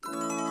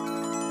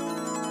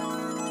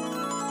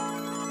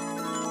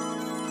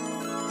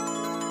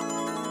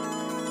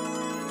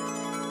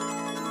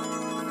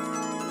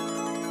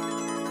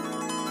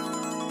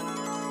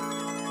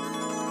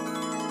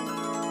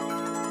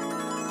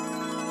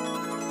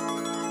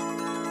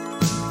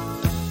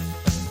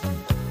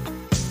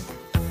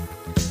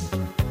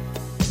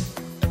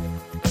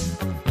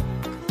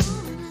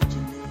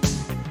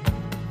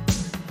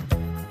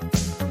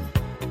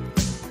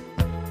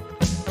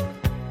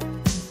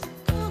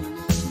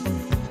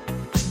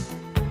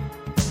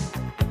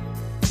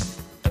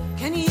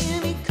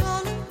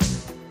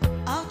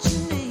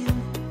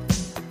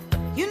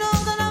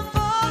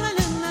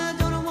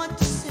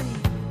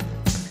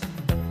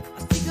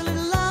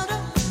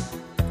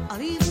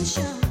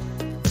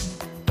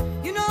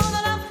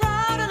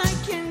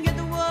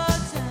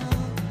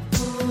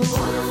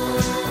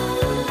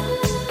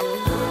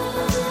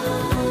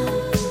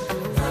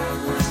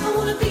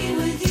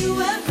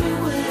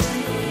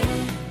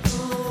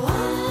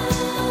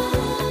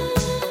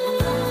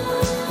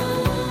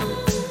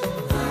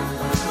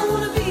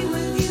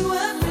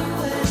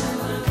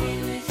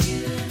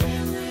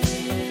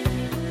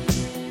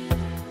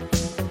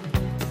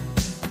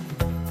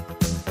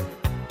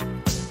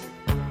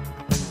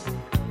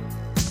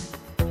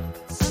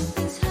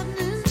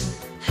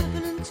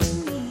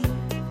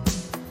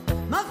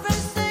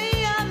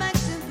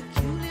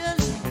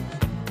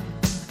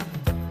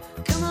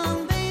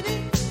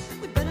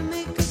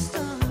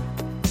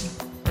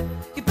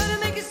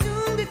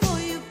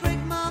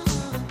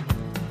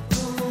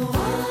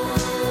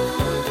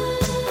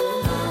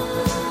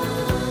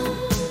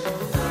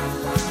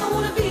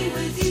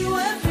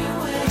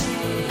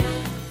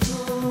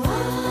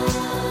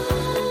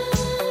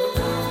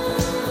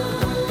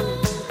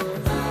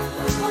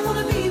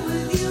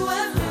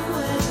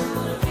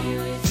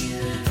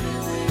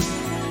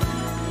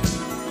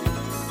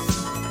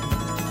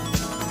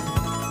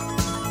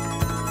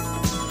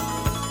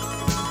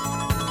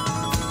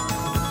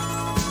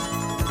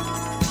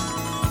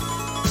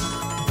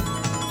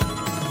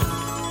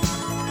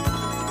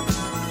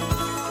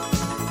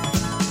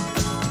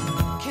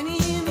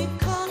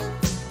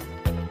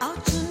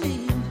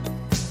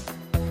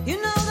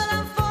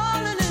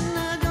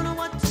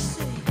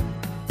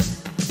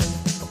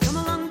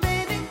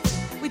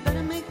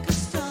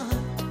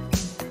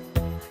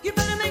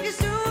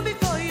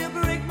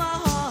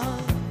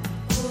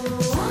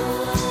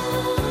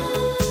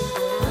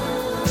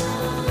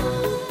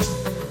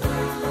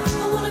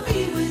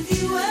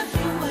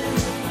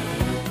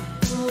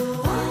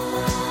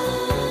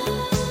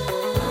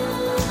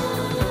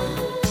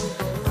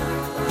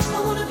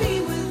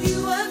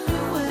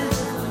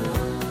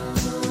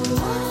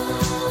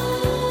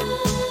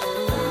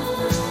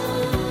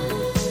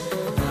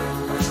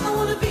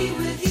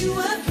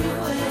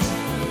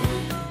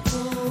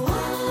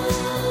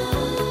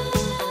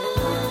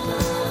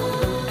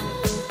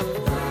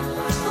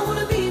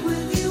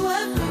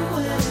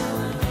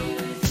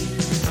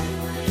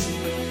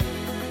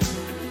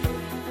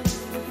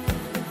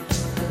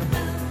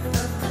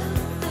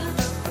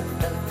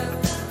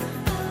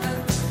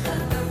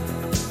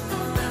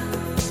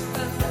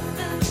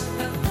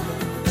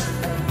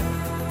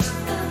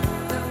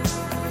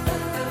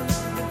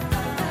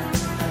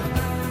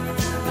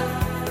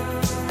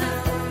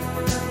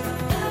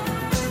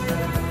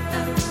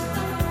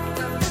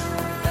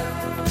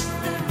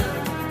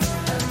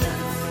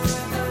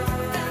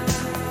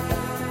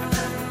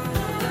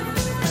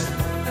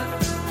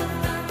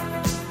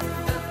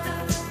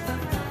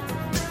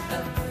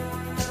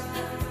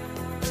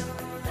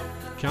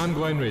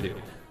 Camglen Radio,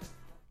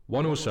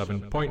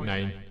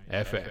 107.9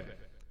 FM.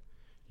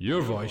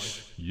 Your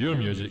voice, your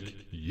music,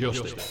 your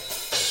station.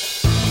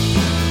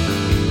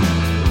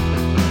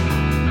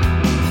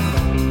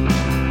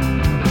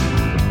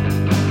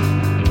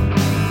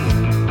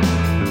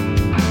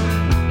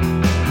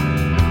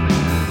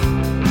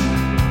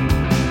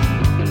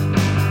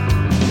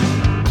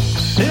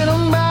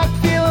 Sitting back,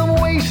 feel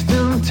I'm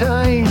wasting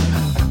time.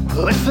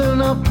 Listen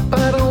up,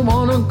 I don't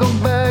wanna go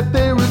back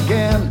there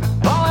again.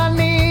 All I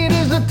need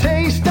is a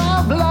taste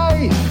of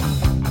life.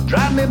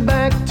 Drive me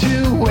back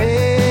to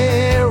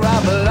where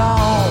I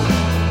belong.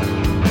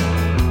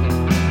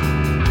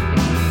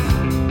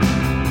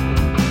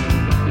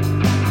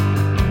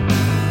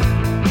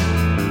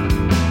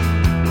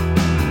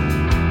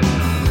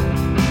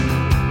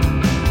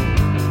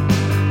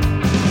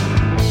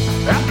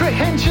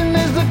 Apprehension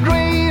is the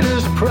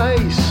greatest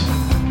price.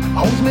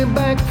 Holds me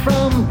back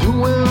from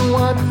doing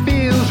what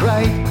feels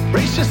right.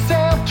 Brace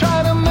yourself,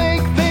 try to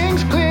make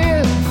things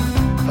clear.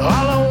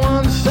 All at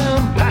once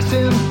I'm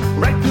passing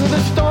right through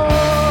the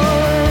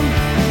storm.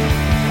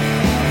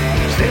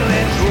 Still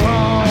it's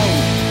wrong,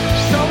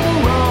 so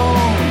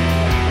wrong.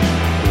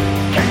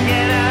 Can't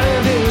get out of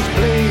this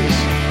place,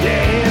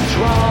 yeah it's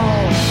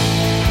wrong,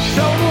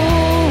 so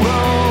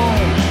wrong.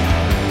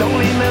 Don't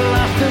leave me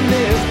lost in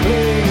this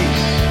place.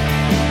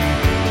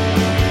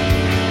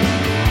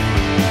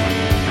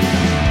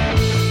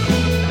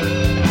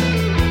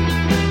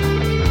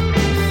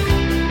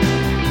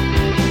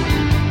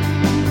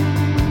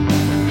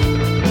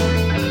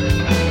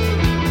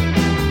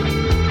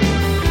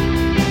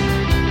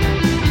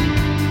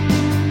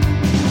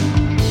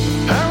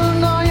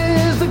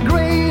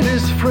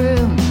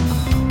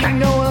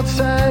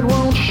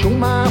 Won't show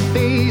my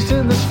face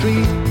in the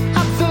street.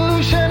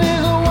 Absolution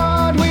is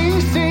what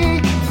we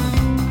seek.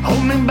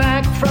 Hold me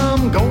back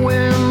from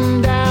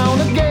going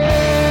down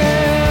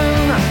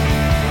again.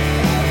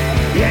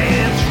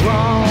 Yeah, it's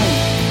wrong,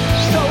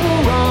 so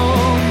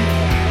wrong.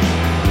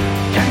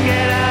 Can't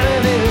get out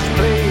of this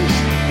place.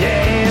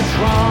 Yeah, it's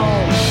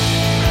wrong,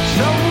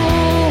 so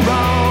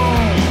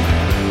wrong.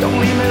 Don't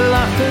leave me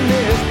lost in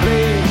this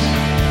place.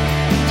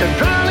 To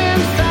drown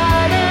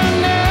inside and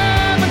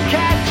never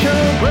catch a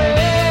breath.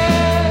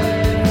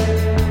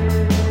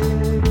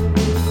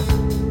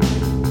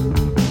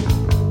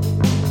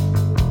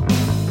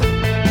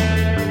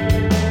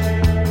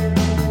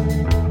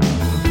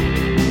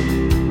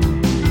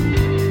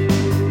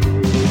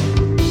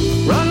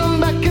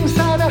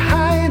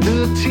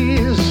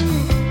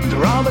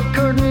 Draw the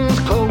curtains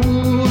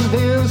closed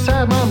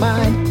inside my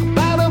mind. A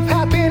bout of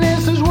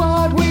happiness is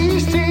what we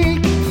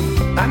seek.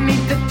 I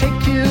need to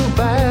take you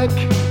back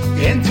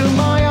into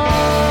my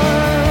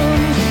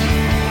arms.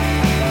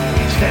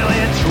 Still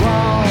it's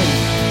wrong,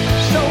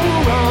 so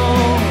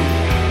wrong.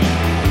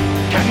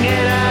 Can't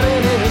get out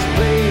of this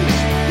place.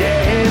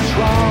 Yeah, it's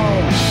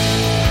wrong,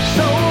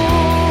 so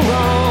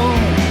wrong.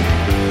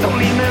 Don't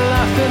leave me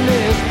lost in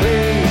this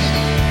place.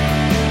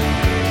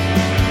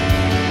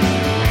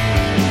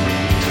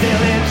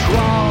 Still it's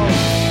wrong,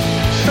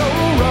 so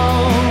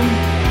wrong.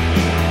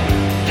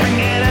 Can't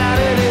get out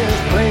of this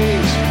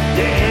place.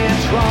 Yeah,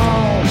 it's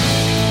wrong,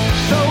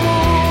 so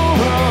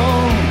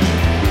wrong.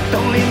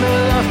 Don't leave me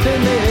lost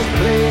in this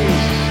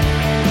place.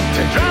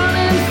 To drown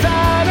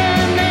inside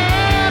and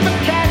never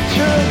catch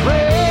a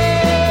breath.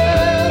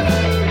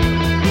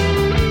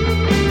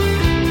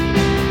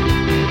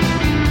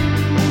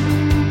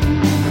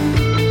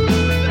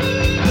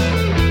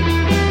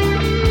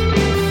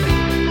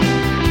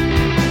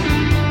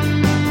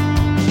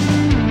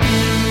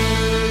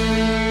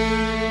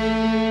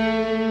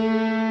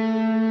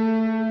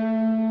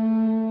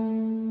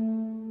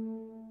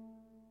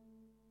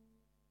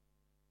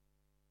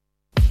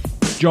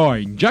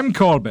 Join Jim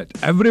Corbett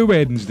every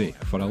Wednesday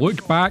for a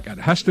look back at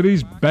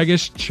history's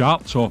biggest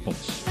chart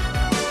toppers.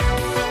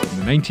 From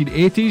the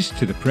 1980s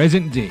to the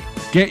present day,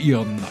 get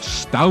your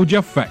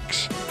nostalgia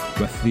fix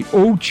with the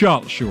Old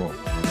Chart Show,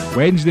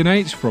 Wednesday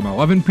nights from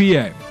 11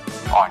 p.m.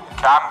 on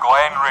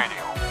Camglen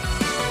Radio.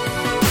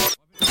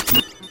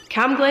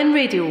 Camglen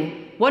Radio,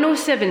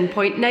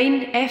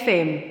 107.9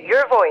 FM.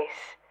 Your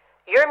voice,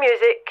 your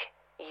music,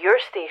 your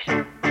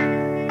station.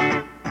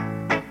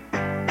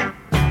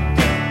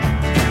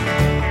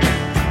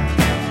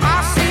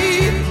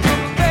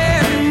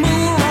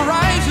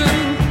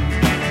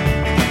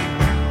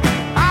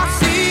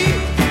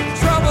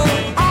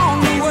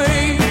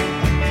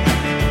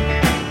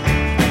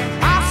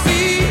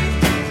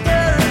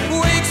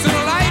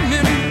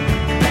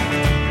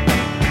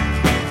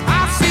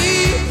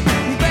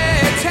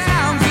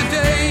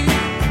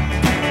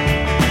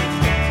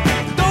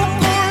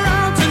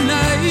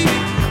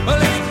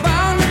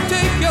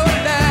 Take your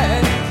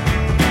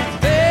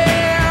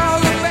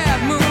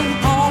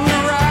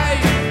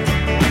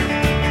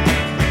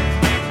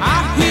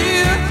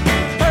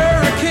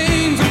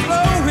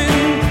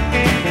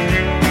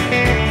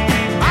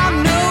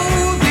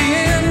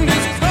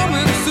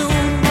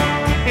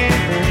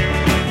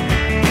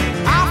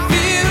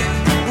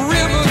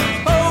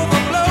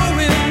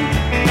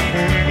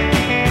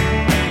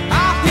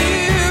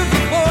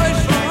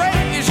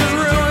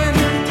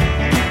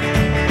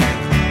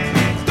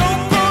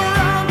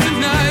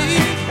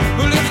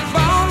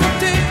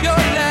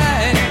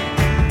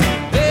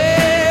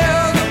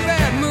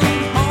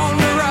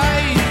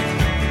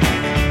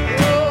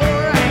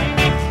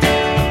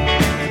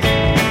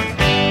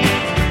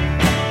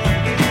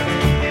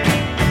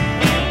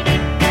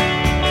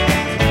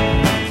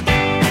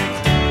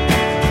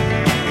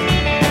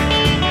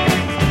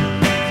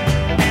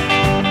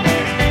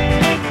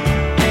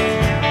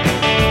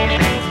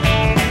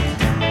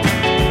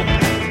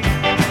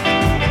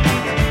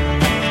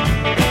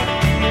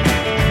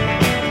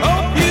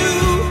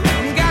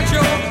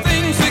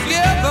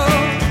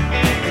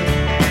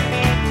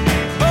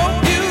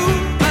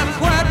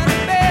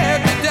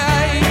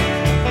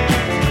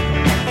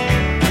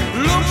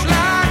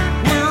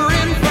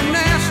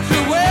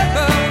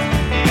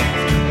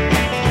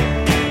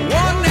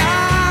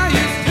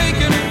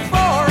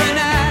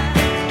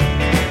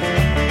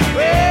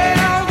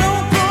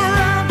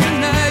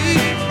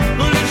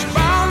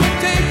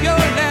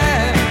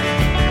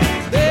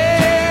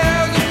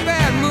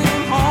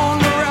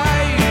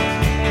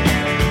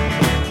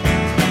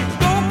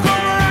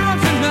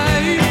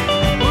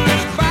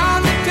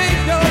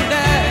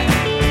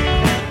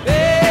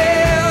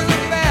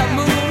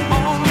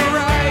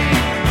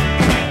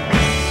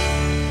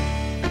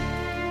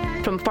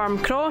From Farm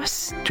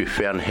Cross to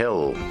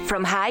Fernhill,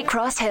 from High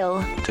Cross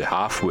Hill to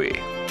Halfway,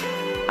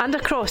 and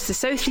across the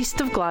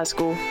southeast of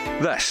Glasgow.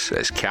 This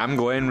is Cam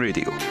Glen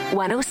Radio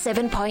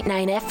 107.9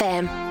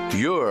 FM,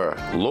 your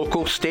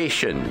local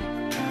station.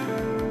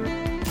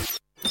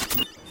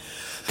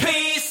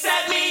 Please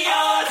set me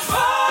on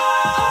fire.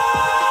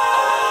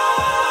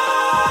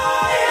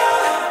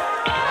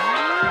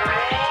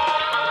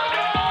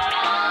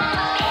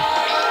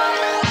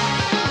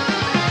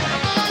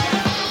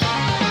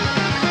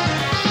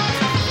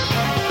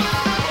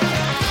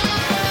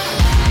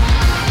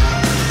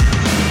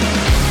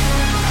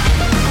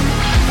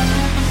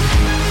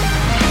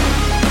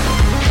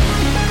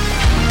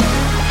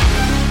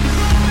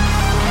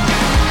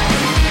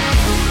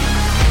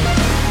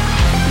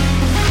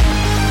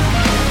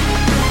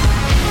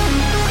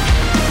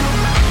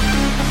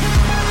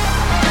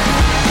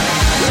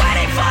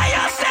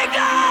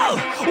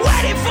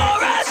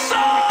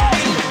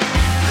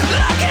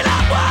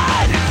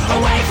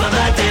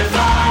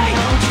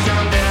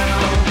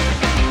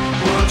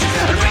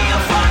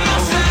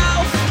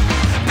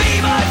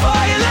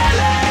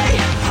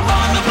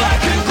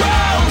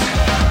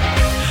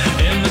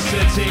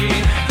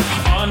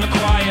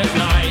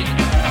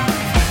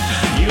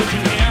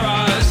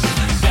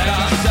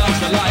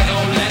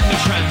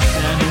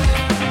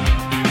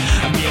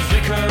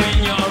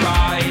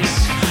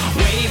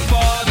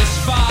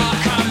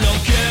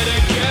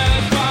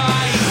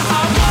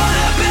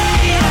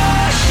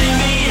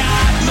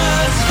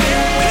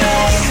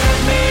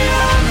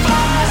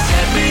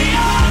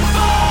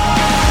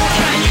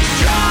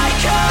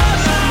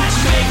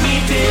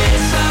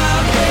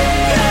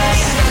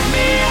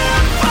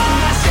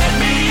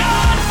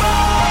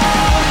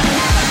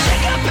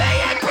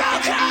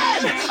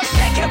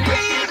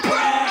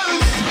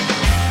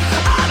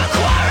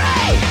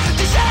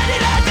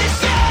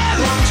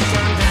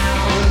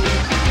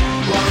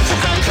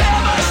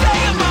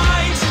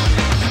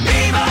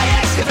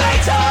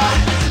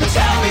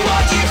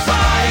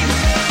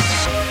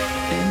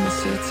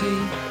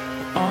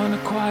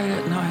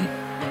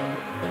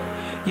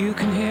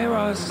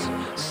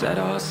 Set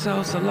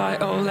ourselves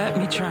alight, oh let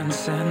me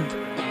transcend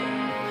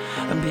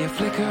and be a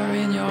flicker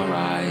in your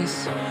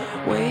eyes.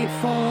 Wait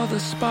for the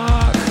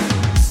spark.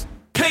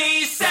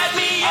 Please set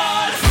me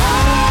on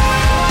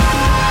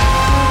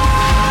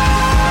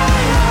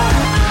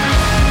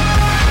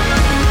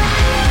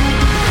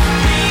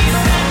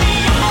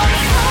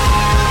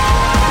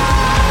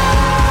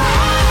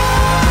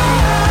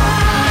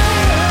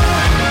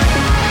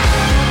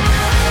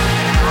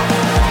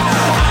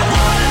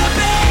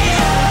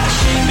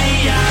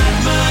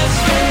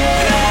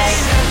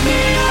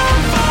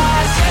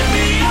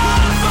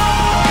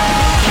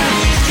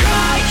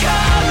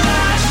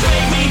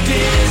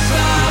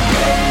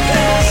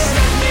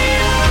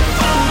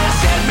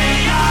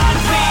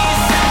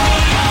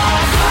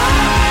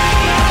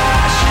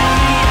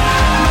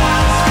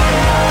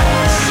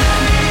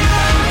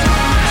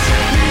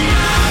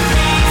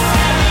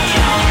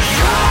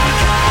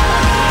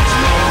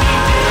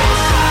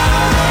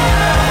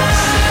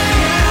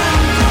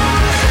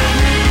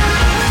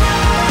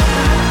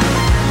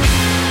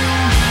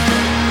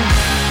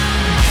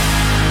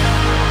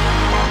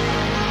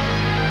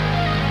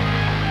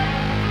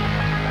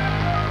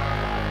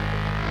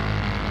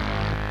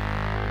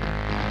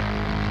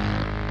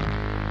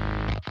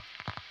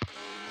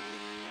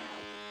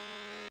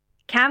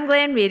Cam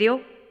Glen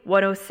Radio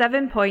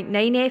 107.9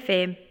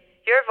 FM.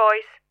 Your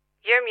voice,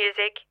 your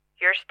music,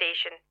 your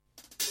station.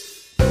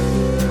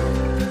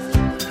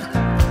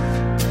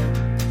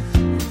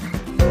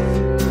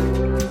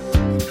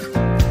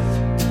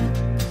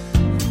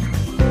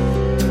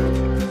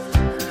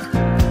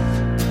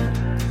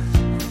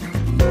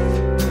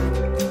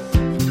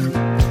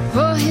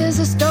 Well, here's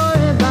a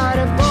story about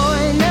a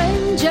boy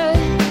named Jay.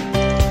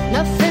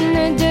 Nothing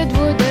they did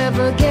would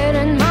ever get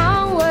in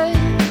my way,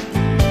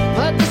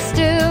 but there's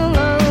still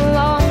a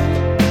long,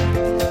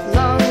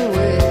 long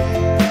way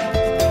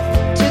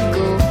to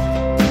go.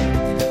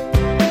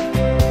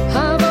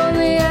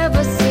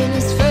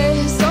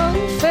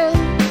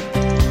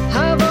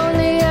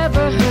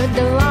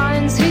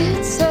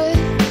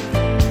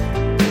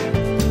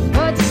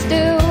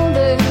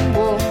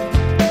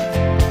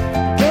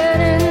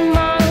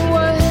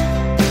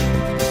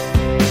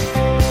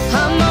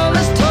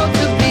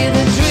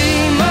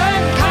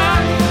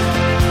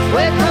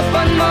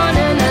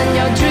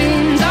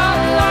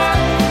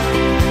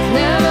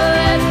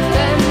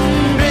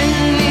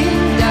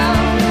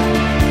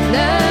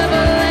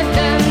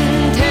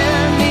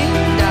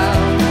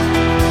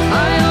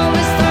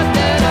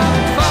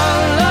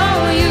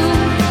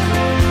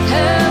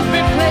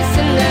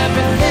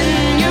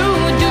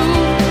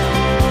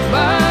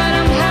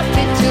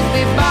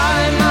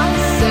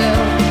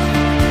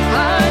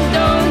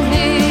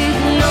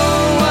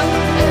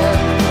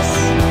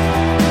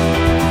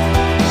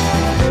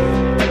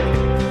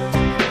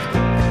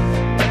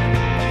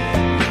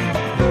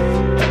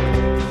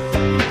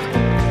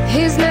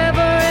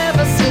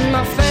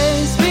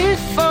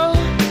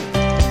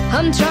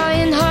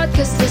 working hard,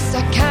 cause this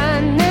I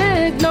can't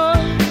ignore.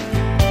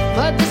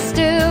 But there's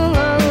still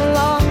a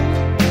long,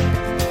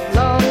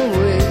 long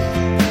way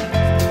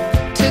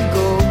to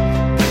go.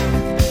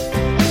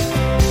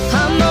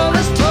 I'm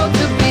always told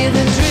to be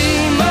the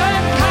dreamer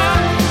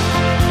kind.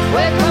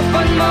 Wake up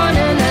one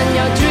morning and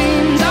your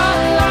dreams are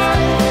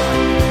live.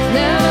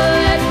 Never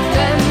let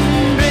them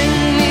bring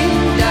me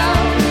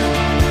down.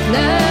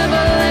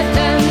 Never let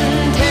them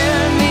tear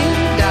me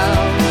down.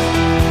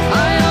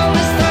 I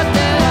always thought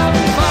that I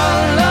would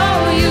follow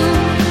you,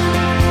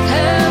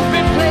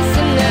 every place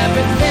and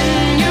everything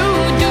you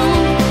do.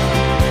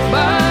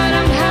 But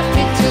I'm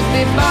happy to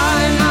be by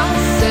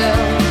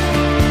myself.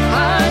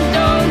 I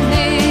don't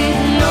need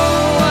no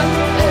one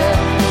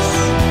else.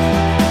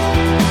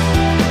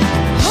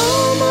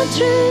 All my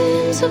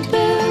dreams are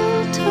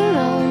built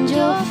around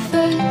your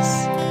face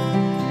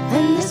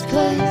and this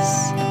place.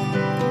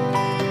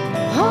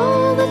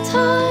 All the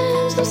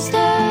times I'm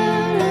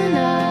staring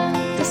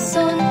at the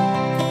sun,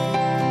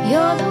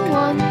 you're the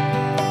one.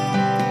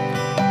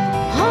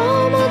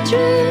 All my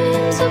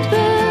dreams are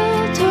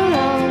built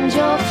around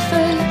your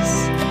face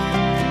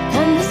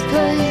and this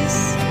place.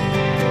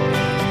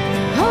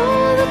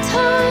 All the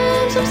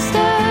times I'm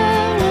staring